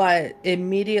 but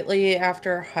immediately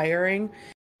after hiring,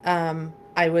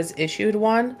 I was issued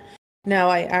one. Now,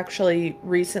 I actually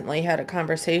recently had a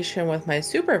conversation with my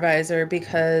supervisor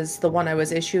because the one I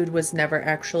was issued was never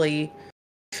actually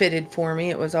fitted for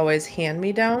me. It was always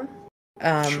hand-me-down.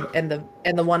 Sure. And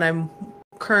the one I'm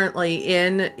currently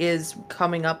in is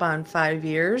coming up on 5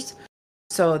 years.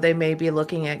 So they may be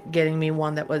looking at getting me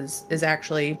one that is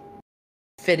actually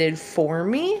fitted for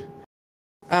me.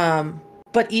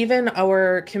 But even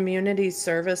our community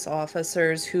service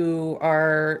officers who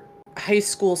are high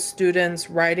school students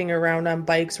riding around on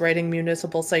bikes, writing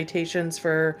municipal citations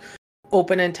for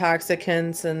open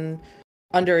intoxicants and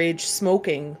underage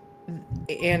smoking,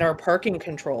 and our parking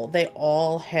control. They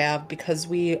all have, because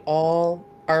we all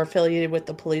are affiliated with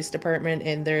the police department,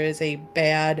 and there is a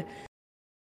bad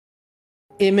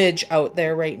image out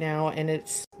there right now, and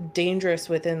it's dangerous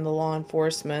within the law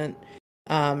enforcement,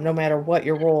 no matter what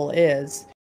your role is.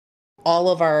 All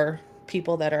of our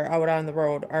people that are out on the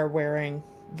road are wearing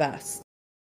vests.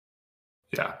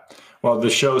 Yeah. Well,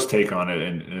 the show's take on it,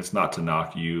 and it's not to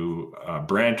knock you,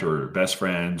 Brent, or Best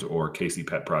Friends, or Casey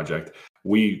Pet Project.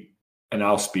 And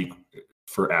I'll speak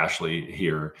for Ashley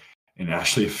here. And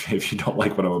Ashley, if you don't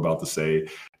like what I'm about to say,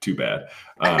 too bad.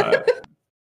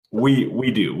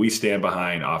 We stand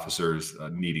behind officers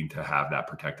needing to have that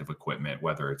protective equipment,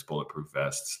 whether it's bulletproof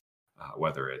vests,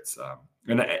 whether it's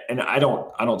and I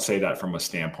don't say that from a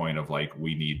standpoint of like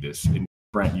we need this. And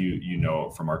Brent, you know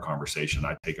from our conversation,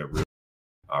 I take a really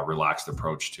relaxed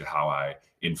approach to how I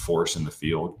enforce in the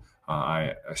field.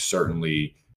 I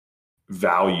certainly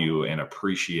value and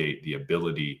appreciate the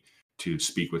ability to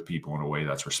speak with people in a way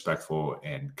that's respectful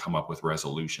and come up with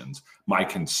resolutions. My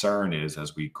concern is,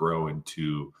 as we grow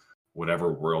into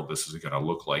whatever world this is going to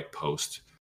look like post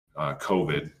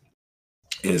COVID,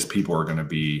 is people are going to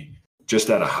be just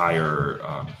at a higher,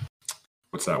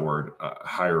 what's that word? A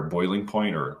higher boiling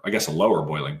point, or I guess a lower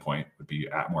boiling point would be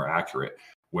more accurate,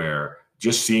 where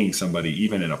just seeing somebody,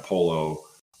 even in a polo,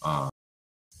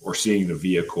 or seeing the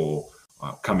vehicle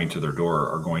coming to their door,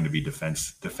 are going to be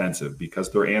defensive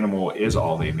because their animal is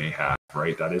all they may have,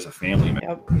 right? That is a family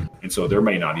member. Yep. And so there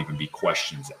may not even be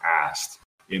questions asked.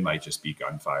 It might just be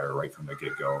gunfire right from the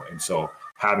get-go. And so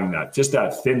having that, just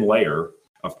that thin layer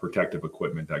of protective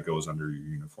equipment that goes under your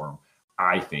uniform,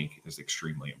 I think is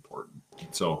extremely important.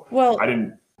 So I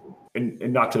didn't,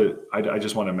 and not to, I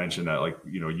just want to mention that, like,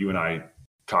 you know, you and I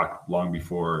talked long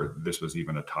before this was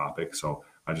even a topic. So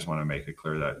I just want to make it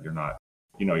clear that you're not,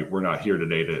 you know, we're not here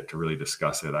today to really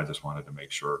discuss it. I just wanted to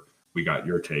make sure we got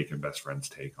your take and Best Friend's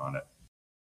take on it.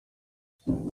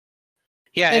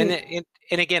 Yeah.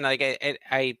 And again, like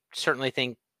I certainly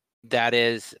think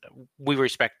we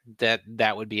respect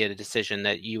that would be a decision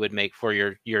that you would make for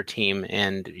your team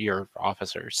and your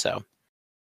officers. So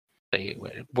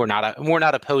we're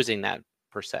not opposing that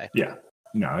per se. Yeah,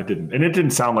 no, it didn't. And it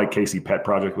didn't sound like Casey Pet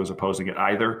Project was opposing it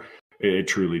either. It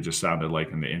truly just sounded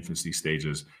like in the infancy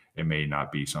stages, it may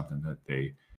not be something that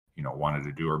they, you know, wanted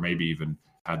to do, or maybe even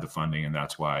had the funding. And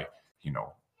that's why, you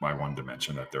know, I wanted to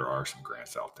mention that there are some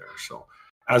grants out there. So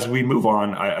as we move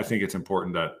on, I think it's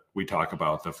important that we talk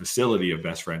about the facility of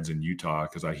Best Friends in Utah,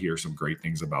 because I hear some great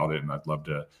things about it, and I'd love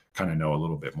to kind of know a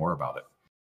little bit more about it.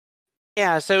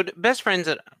 Yeah, so Best Friends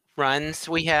runs,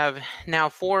 we have now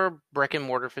 4 brick and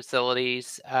mortar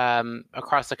facilities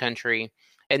across the country.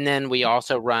 And then we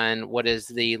also run what is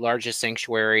the largest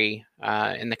sanctuary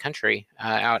in the country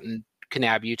out in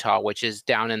Kanab, Utah, which is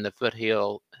down in the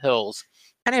hills,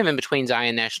 kind of in between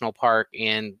Zion National Park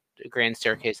and Grand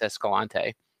Staircase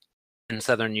Escalante in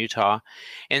southern Utah.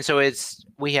 And so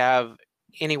we have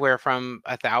anywhere from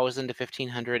 1,000 to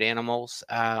 1,500 animals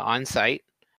on site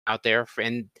out there.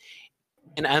 And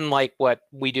unlike what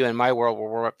we do in my world, where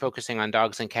we're focusing on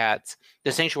dogs and cats,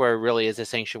 the sanctuary really is a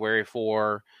sanctuary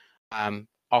for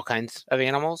all kinds of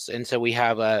animals. And so we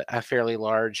have a fairly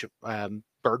large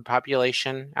bird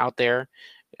population out there.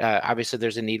 Obviously,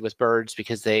 there's a need with birds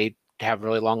because they have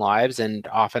really long lives and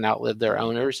often outlive their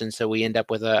owners. And so we end up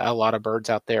with a lot of birds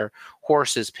out there: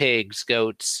 horses, pigs,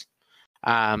 goats,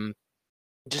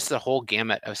 just the whole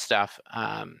gamut of stuff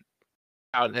out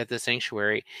at the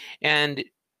sanctuary. And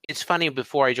it's funny,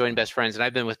 before I joined Best Friends, and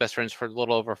I've been with Best Friends for a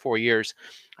little over 4 years,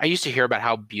 I used to hear about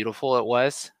how beautiful it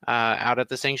was out at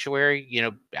the sanctuary, you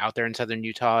know, out there in southern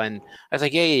Utah. And I was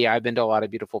like, yeah, I've been to a lot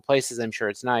of beautiful places. I'm sure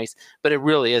it's nice, but it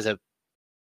really is a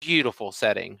beautiful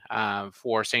setting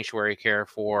for sanctuary care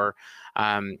for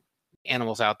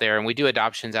animals out there. And we do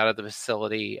adoptions out of the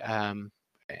facility,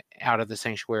 out of the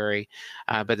sanctuary.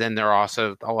 But then there are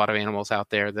also a lot of animals out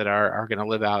there that are going to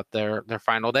live out their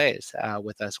final days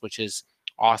with us, which is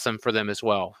awesome for them as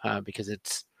well, because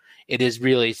it is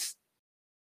really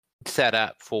set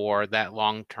up for that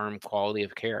long-term quality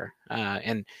of care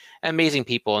and amazing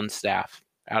people and staff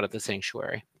out at the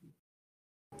sanctuary.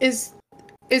 Is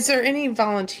there any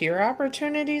volunteer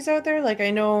opportunities out there? Like,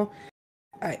 I know,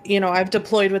 I've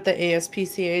deployed with the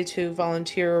ASPCA to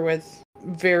volunteer with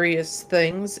various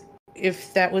things.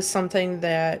 If that was something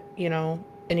that,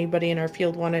 anybody in our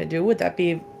field wanted to do, would that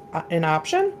be an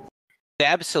option? It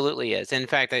absolutely is. In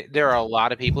fact, there are a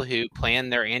lot of people who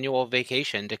plan their annual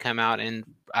vacation to come out and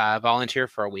volunteer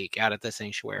for a week out at the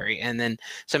sanctuary. And then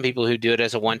some people who do it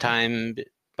as a one-time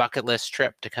bucket list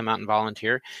trip to come out and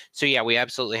volunteer. So yeah, we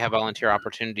absolutely have volunteer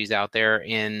opportunities out there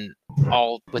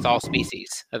with all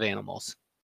species of animals.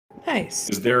 Nice.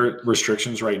 Is there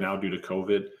restrictions right now due to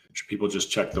COVID? Should people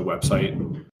just check the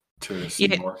website to see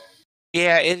more?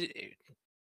 Yeah,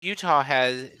 Utah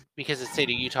has, because the state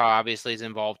of Utah obviously is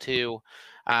involved too.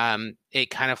 It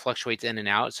kind of fluctuates in and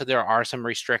out, so there are some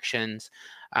restrictions.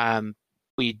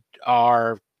 We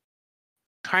are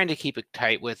trying to keep it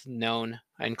tight with known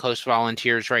and close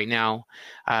volunteers right now.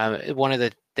 One of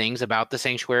the things about the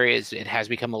sanctuary is it has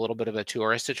become a little bit of a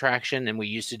tourist attraction, and we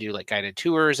used to do like guided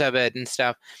tours of it and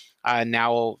stuff.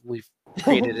 Now we've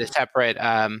created a separate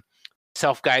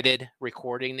self-guided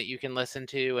recording that you can listen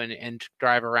to and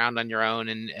drive around on your own.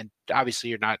 And obviously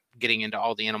you're not getting into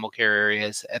all the animal care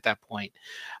areas at that point.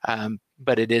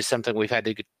 But it is something we've had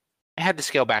to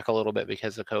scale back a little bit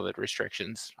because of COVID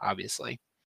restrictions, obviously.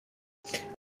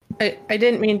 I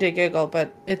didn't mean to giggle,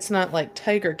 but it's not like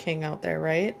Tiger King out there,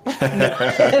 right?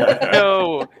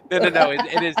 No.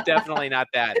 It is definitely not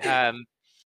that.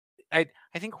 I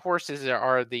think horses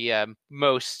are the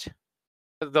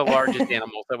largest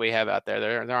animals that we have out there.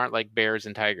 There aren't like bears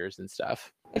and tigers and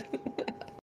stuff.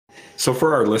 So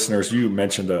for our listeners, you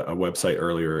mentioned a website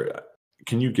earlier.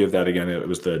 Can you give that again? It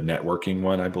was the networking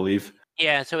one, I believe.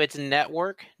 Yeah, so it's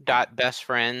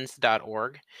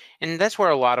network.bestfriends.org. And that's where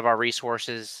a lot of our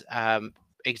resources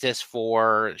exist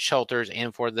for shelters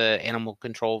and for the animal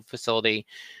control facility,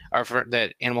 or for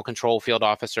the animal control field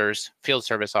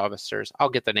service officers. I'll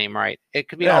get the name right. It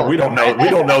could be. Yeah, we don't know. We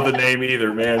don't know the name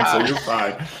either, man. So you're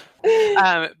fine.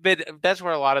 But that's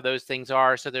where a lot of those things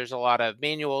are. So there's a lot of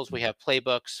manuals. We have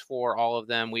playbooks for all of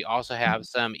them. We also have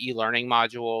some e-learning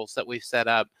modules that we've set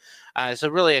up. So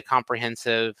really a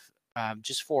comprehensive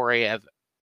just foray of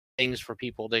things for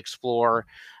people to explore,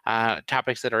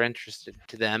 topics that are interested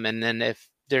to them. And then if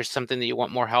there's something that you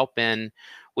want more help in,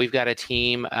 we've got a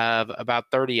team of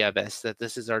about 30 of us that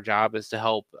this is our job, is to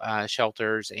help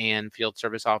shelters and field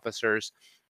service officers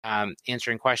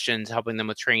answering questions, helping them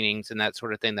with trainings and that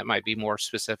sort of thing that might be more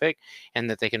specific, and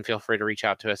that they can feel free to reach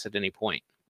out to us at any point.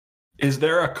 Is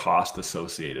there a cost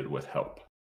associated with help?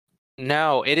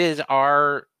 No, it's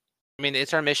our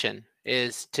mission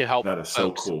is to help. That is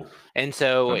folks. So cool. And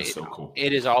so, cool.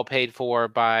 It is all paid for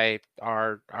by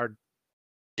our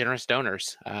generous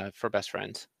donors for Best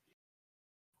Friends.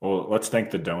 Well, let's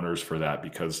thank the donors for that,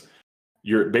 because what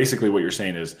you're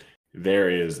saying is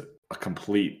there is a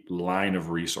complete line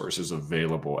of resources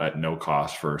available at no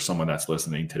cost for someone that's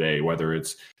listening today, whether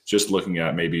it's just looking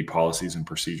at maybe policies and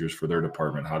procedures for their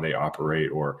department, how they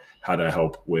operate, or how to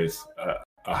help with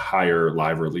a higher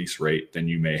live release rate than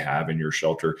you may have in your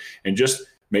shelter. And just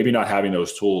maybe not having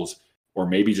those tools, or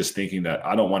maybe just thinking that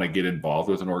I don't want to get involved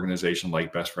with an organization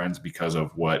like Best Friends because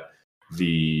of what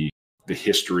the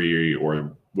history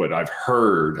or what I've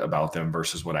heard about them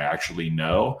versus what I actually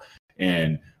know.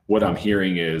 And what I'm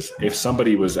hearing is, if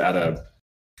somebody was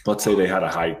let's say they had a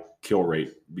high kill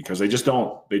rate because they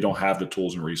don't have the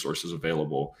tools and resources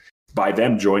available, by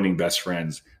them joining Best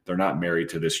Friends, they're not married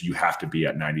to this, you have to be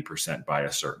at 90% by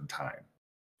a certain time.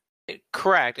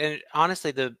 Correct. And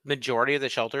honestly, the majority of the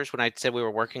shelters, when I said we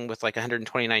were working with like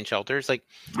 129 shelters,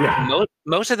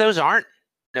 most of those aren't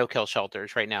no-kill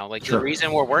shelters right now. Like, sure. The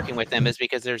reason we're working with them is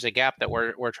because there's a gap that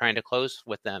we're trying to close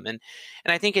with them. And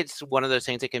I think it's one of those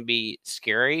things that can be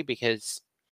scary because,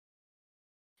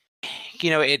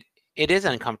 it is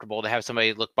uncomfortable to have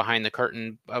somebody look behind the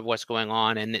curtain of what's going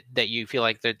on, and that you feel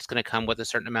like that's going to come with a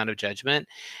certain amount of judgment.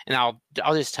 And I'll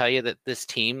just tell you that this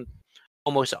team,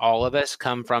 almost all of us,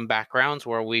 come from backgrounds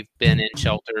where we've been in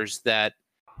shelters that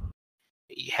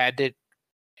had to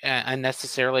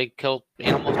unnecessarily kill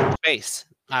animals in space.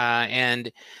 And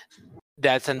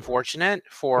that's unfortunate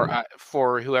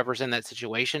for whoever's in that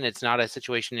situation. It's not a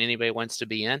situation anybody wants to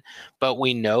be in, but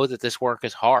we know that this work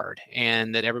is hard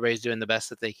and that everybody's doing the best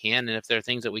that they can. And if there are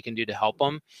things that we can do to help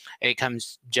them, it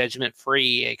comes judgment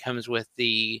free. It comes with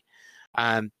the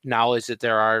knowledge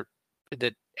that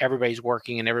everybody's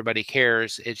working and everybody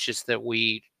cares. It's just that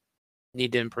we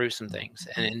need to improve some things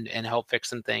and help fix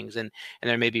some things. And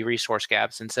there may be resource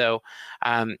gaps. And so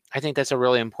I think that's a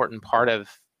really important part of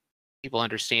people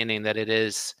understanding that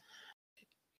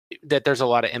there's a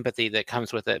lot of empathy that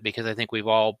comes with it, because I think we've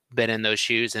all been in those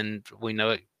shoes and we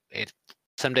know it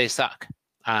some days suck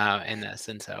in this.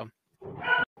 And so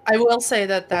I will say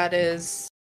that is,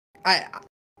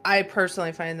 I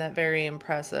personally find that very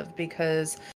impressive,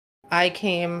 because I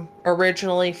came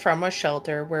originally from a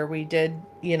shelter where we didn't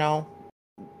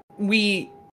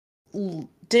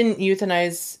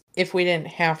euthanize if we didn't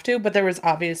have to, but there was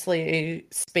obviously a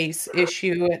space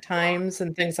issue at times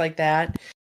and things like that.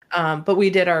 But we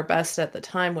did our best at the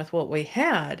time with what we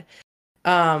had.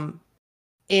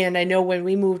 And I know when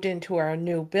we moved into our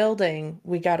new building,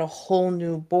 we got a whole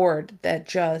new board that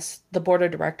the board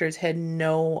of directors had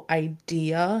no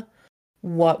idea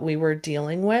what we were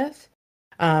dealing with.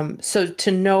 So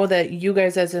to know that you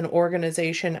guys as an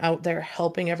organization out there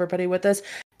helping everybody with this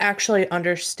actually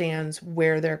understands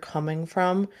where they're coming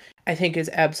from, I think is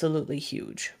absolutely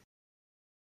huge.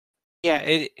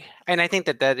 Yeah, and I think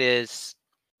that is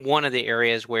one of the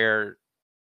areas where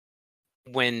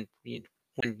when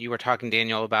you were talking,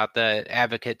 Daniel, about the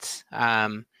advocates,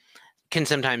 can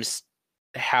sometimes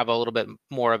have a little bit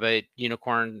more of a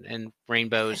unicorn and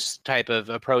rainbows type of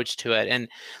approach to it. And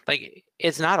like,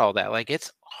 it's not all that. Like,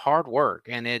 it's hard work,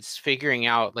 and it's figuring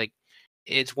out, like,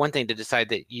 it's one thing to decide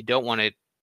that you don't want to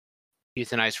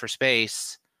euthanize for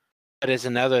space, but it's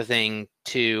another thing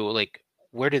to, like,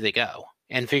 where do they go?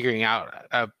 And figuring out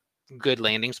a good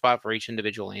landing spot for each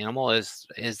individual animal is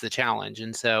the challenge.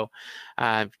 And so,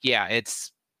 yeah,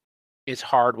 it's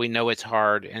hard. We know it's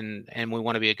hard, and we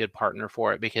want to be a good partner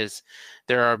for it, because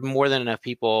there are more than enough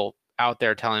people out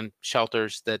there telling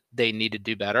shelters that they need to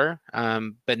do better,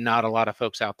 but not a lot of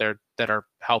folks out there that are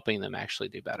helping them actually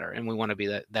do better. And we want to be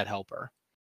that helper.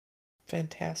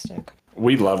 Fantastic.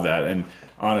 We love that. And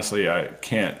honestly, I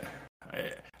can't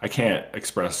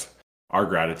express our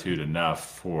gratitude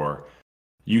enough for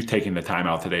you taking the time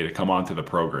out today to come onto the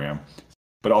program,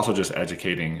 but also just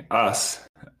educating us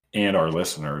and our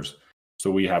listeners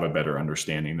so we have a better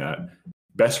understanding that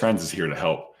Best Friends is here to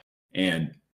help.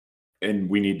 And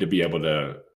we need to be able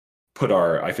to put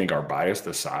our bias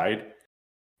aside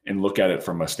and look at it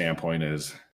from a standpoint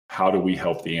as, how do we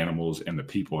help the animals and the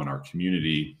people in our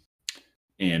community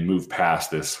and move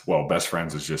past this? Well, Best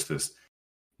Friends is just this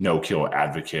no-kill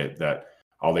advocate that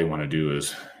all they want to do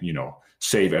is,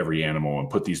 save every animal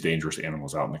and put these dangerous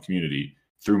animals out in the community.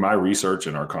 Through my research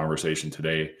and our conversation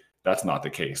today, that's not the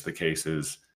case. The case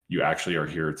is you actually are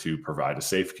here to provide a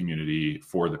safe community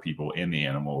for the people and the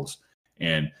animals.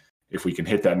 And if we can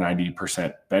hit that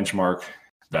 90% benchmark,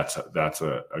 that's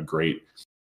a great,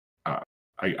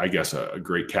 I guess, a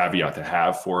great caveat to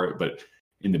have for it. But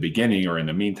in the beginning, or in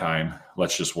the meantime,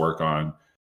 let's just work on,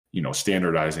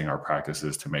 standardizing our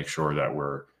practices to make sure that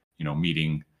we're,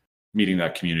 meeting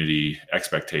that community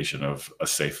expectation of a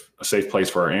safe place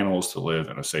for our animals to live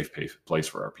and a safe place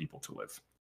for our people to live.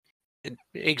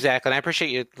 Exactly. And I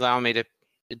appreciate you allowing me to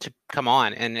come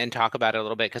on and talk about it a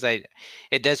little bit, because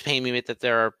it does pain me that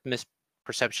there are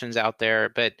misperceptions out there,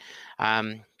 but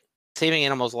saving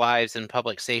animals' lives and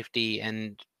public safety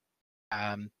and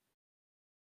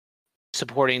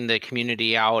supporting the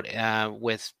community out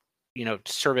with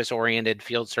service-oriented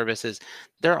field services,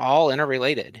 they're all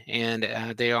interrelated, and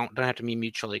they don't have to be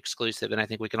mutually exclusive. And I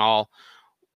think we can all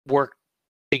work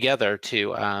together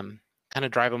to kind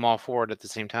of drive them all forward at the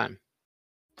same time.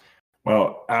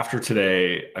 Well, after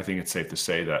today, I think it's safe to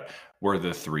say that we're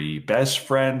the three best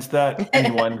friends that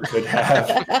anyone could have.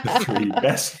 The three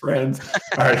best friends.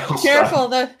 All right, careful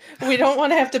that we don't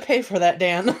want to have to pay for that,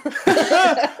 Dan.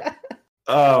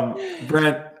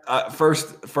 Brent,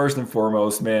 first and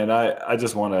foremost, man, I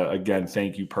just want to again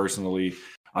thank you personally.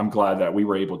 I'm glad that we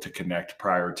were able to connect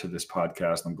prior to this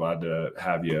podcast. I'm glad to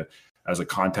have you as a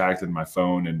contact in my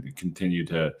phone and continue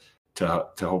to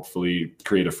hopefully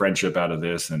create a friendship out of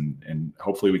this, and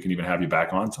hopefully we can even have you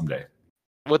back on someday.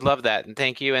 Would love that, and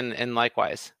thank you, and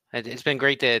likewise. It's been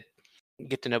great to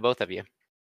get to know both of you.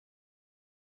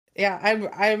 Yeah,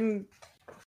 I'm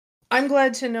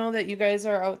glad to know that you guys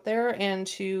are out there and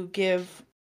to give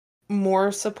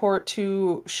more support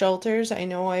to shelters. I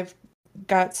know I've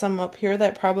got some up here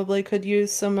that probably could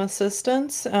use some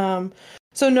assistance.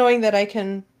 So knowing that I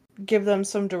can give them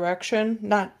some direction,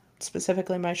 not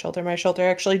specifically my shelter. My shelter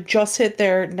actually just hit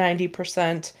their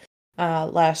 90%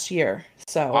 last year.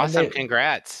 So awesome!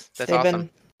 Congrats! That's awesome.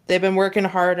 They've been working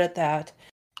hard at that.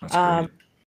 That's great.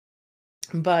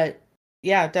 But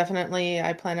yeah, definitely,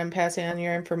 I plan on passing on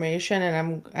your information,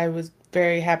 and I was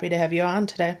very happy to have you on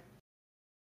today.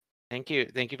 Thank you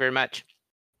very much.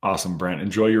 Awesome, Brent.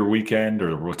 Enjoy your weekend,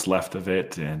 or what's left of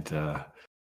it, and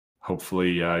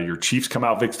hopefully your Chiefs come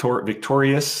out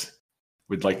victorious.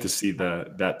 We'd like to see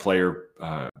that player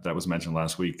that was mentioned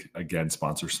last week again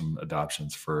sponsor some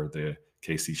adoptions for the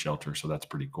KC shelter. So that's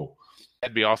pretty cool.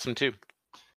 That'd be awesome too.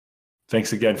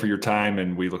 Thanks again for your time,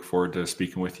 and we look forward to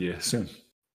speaking with you soon.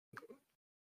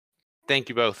 Thank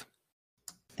you both.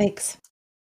 Thanks.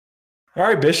 All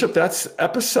right, Bishop, that's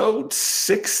episode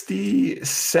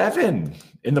 67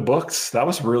 in the books. That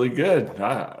was really good.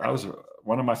 That was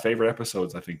one of my favorite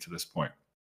episodes, I think, to this point.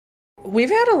 we've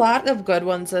had a lot of good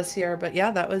ones this year, but yeah,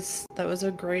 that was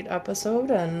a great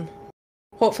episode, and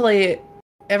hopefully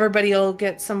everybody will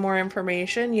get some more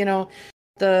information.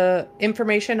 The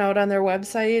information out on their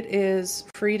website is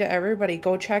free to everybody.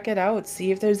 Go check it out.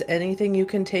 See if there's anything you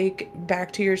can take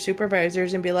back to your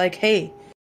supervisors and be like, hey,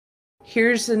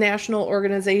 here's the national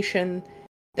organization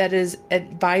that is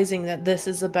advising that this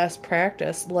is the best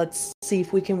practice. Let's see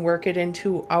if we can work it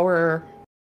into our,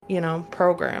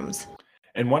 programs.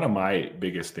 And one of my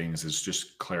biggest things is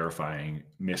just clarifying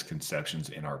misconceptions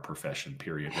in our profession,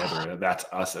 period. Whether that's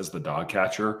us as the dog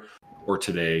catcher or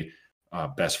today,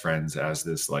 Best Friends as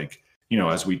this,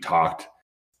 as we talked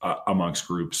amongst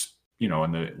groups,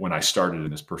 when I started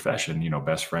in this profession,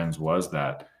 Best Friends was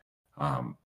that,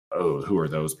 who are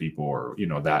those people? Or,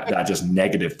 that just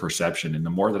negative perception. And the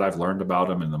more that I've learned about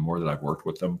them and the more that I've worked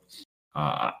with them,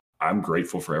 I'm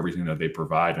grateful for everything that they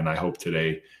provide. And I hope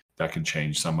today that can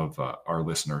change some of our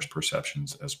listeners'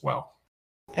 perceptions as well.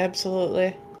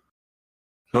 Absolutely.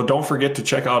 So don't forget to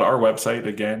check out our website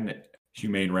again,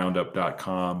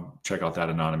 humaneroundup.com. Check out that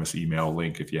anonymous email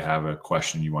link. If you have a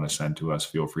question you want to send to us,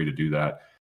 feel free to do that.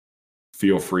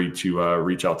 Feel free to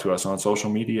reach out to us on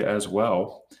social media as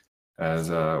well, as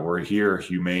we're here,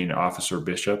 Humane Officer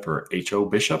Bishop, or HO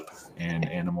Bishop, and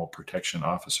Animal Protection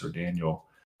Officer Daniel.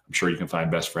 I'm sure you can find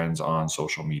Best Friends on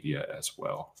social media as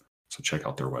well. So check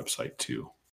out their website too.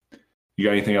 You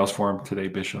got anything else for him today,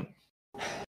 Bishop?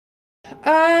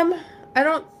 I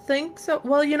don't think so.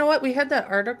 Well, you know what? We had that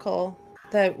article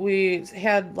that we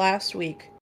had last week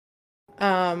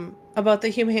about the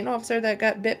humane officer that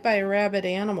got bit by a rabid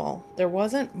animal. There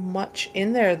wasn't much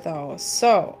in there, though.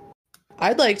 So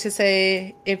I'd like to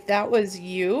say, if that was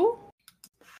you,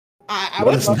 I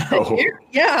would love to hear.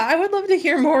 Yeah, I would love to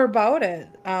hear more about it.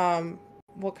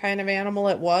 What kind of animal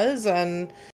it was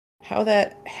and how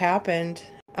that happened.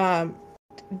 Are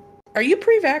you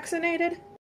pre-vaccinated?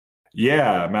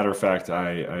 Yeah, matter of fact,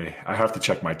 I have to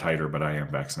check my titer, but I am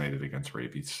vaccinated against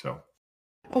rabies. So.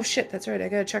 Oh shit, that's right. I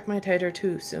gotta check my titer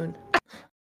too soon.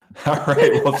 All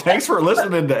right. Well, thanks for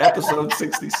listening to episode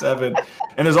 67.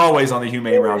 And as always on the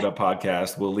Humane Roundup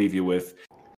podcast, we'll leave you with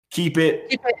keep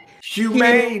it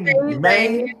humane.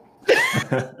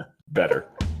 Better.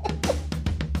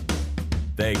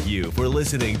 Thank you for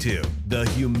listening to the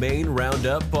Humane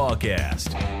Roundup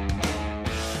podcast.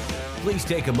 Please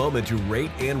take a moment to rate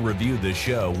and review the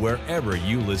show wherever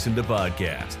you listen to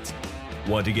podcasts.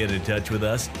 Want to get in touch with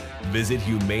us? Visit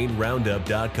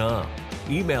humaneroundup.com.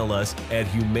 Email us at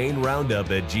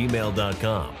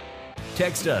humaneroundup@gmail.com.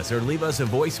 Text us or leave us a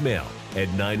voicemail at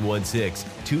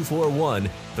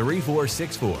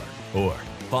 916-241-3464. Or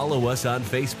follow us on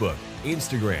Facebook,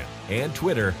 Instagram, and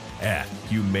Twitter at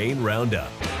Humane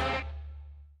Roundup.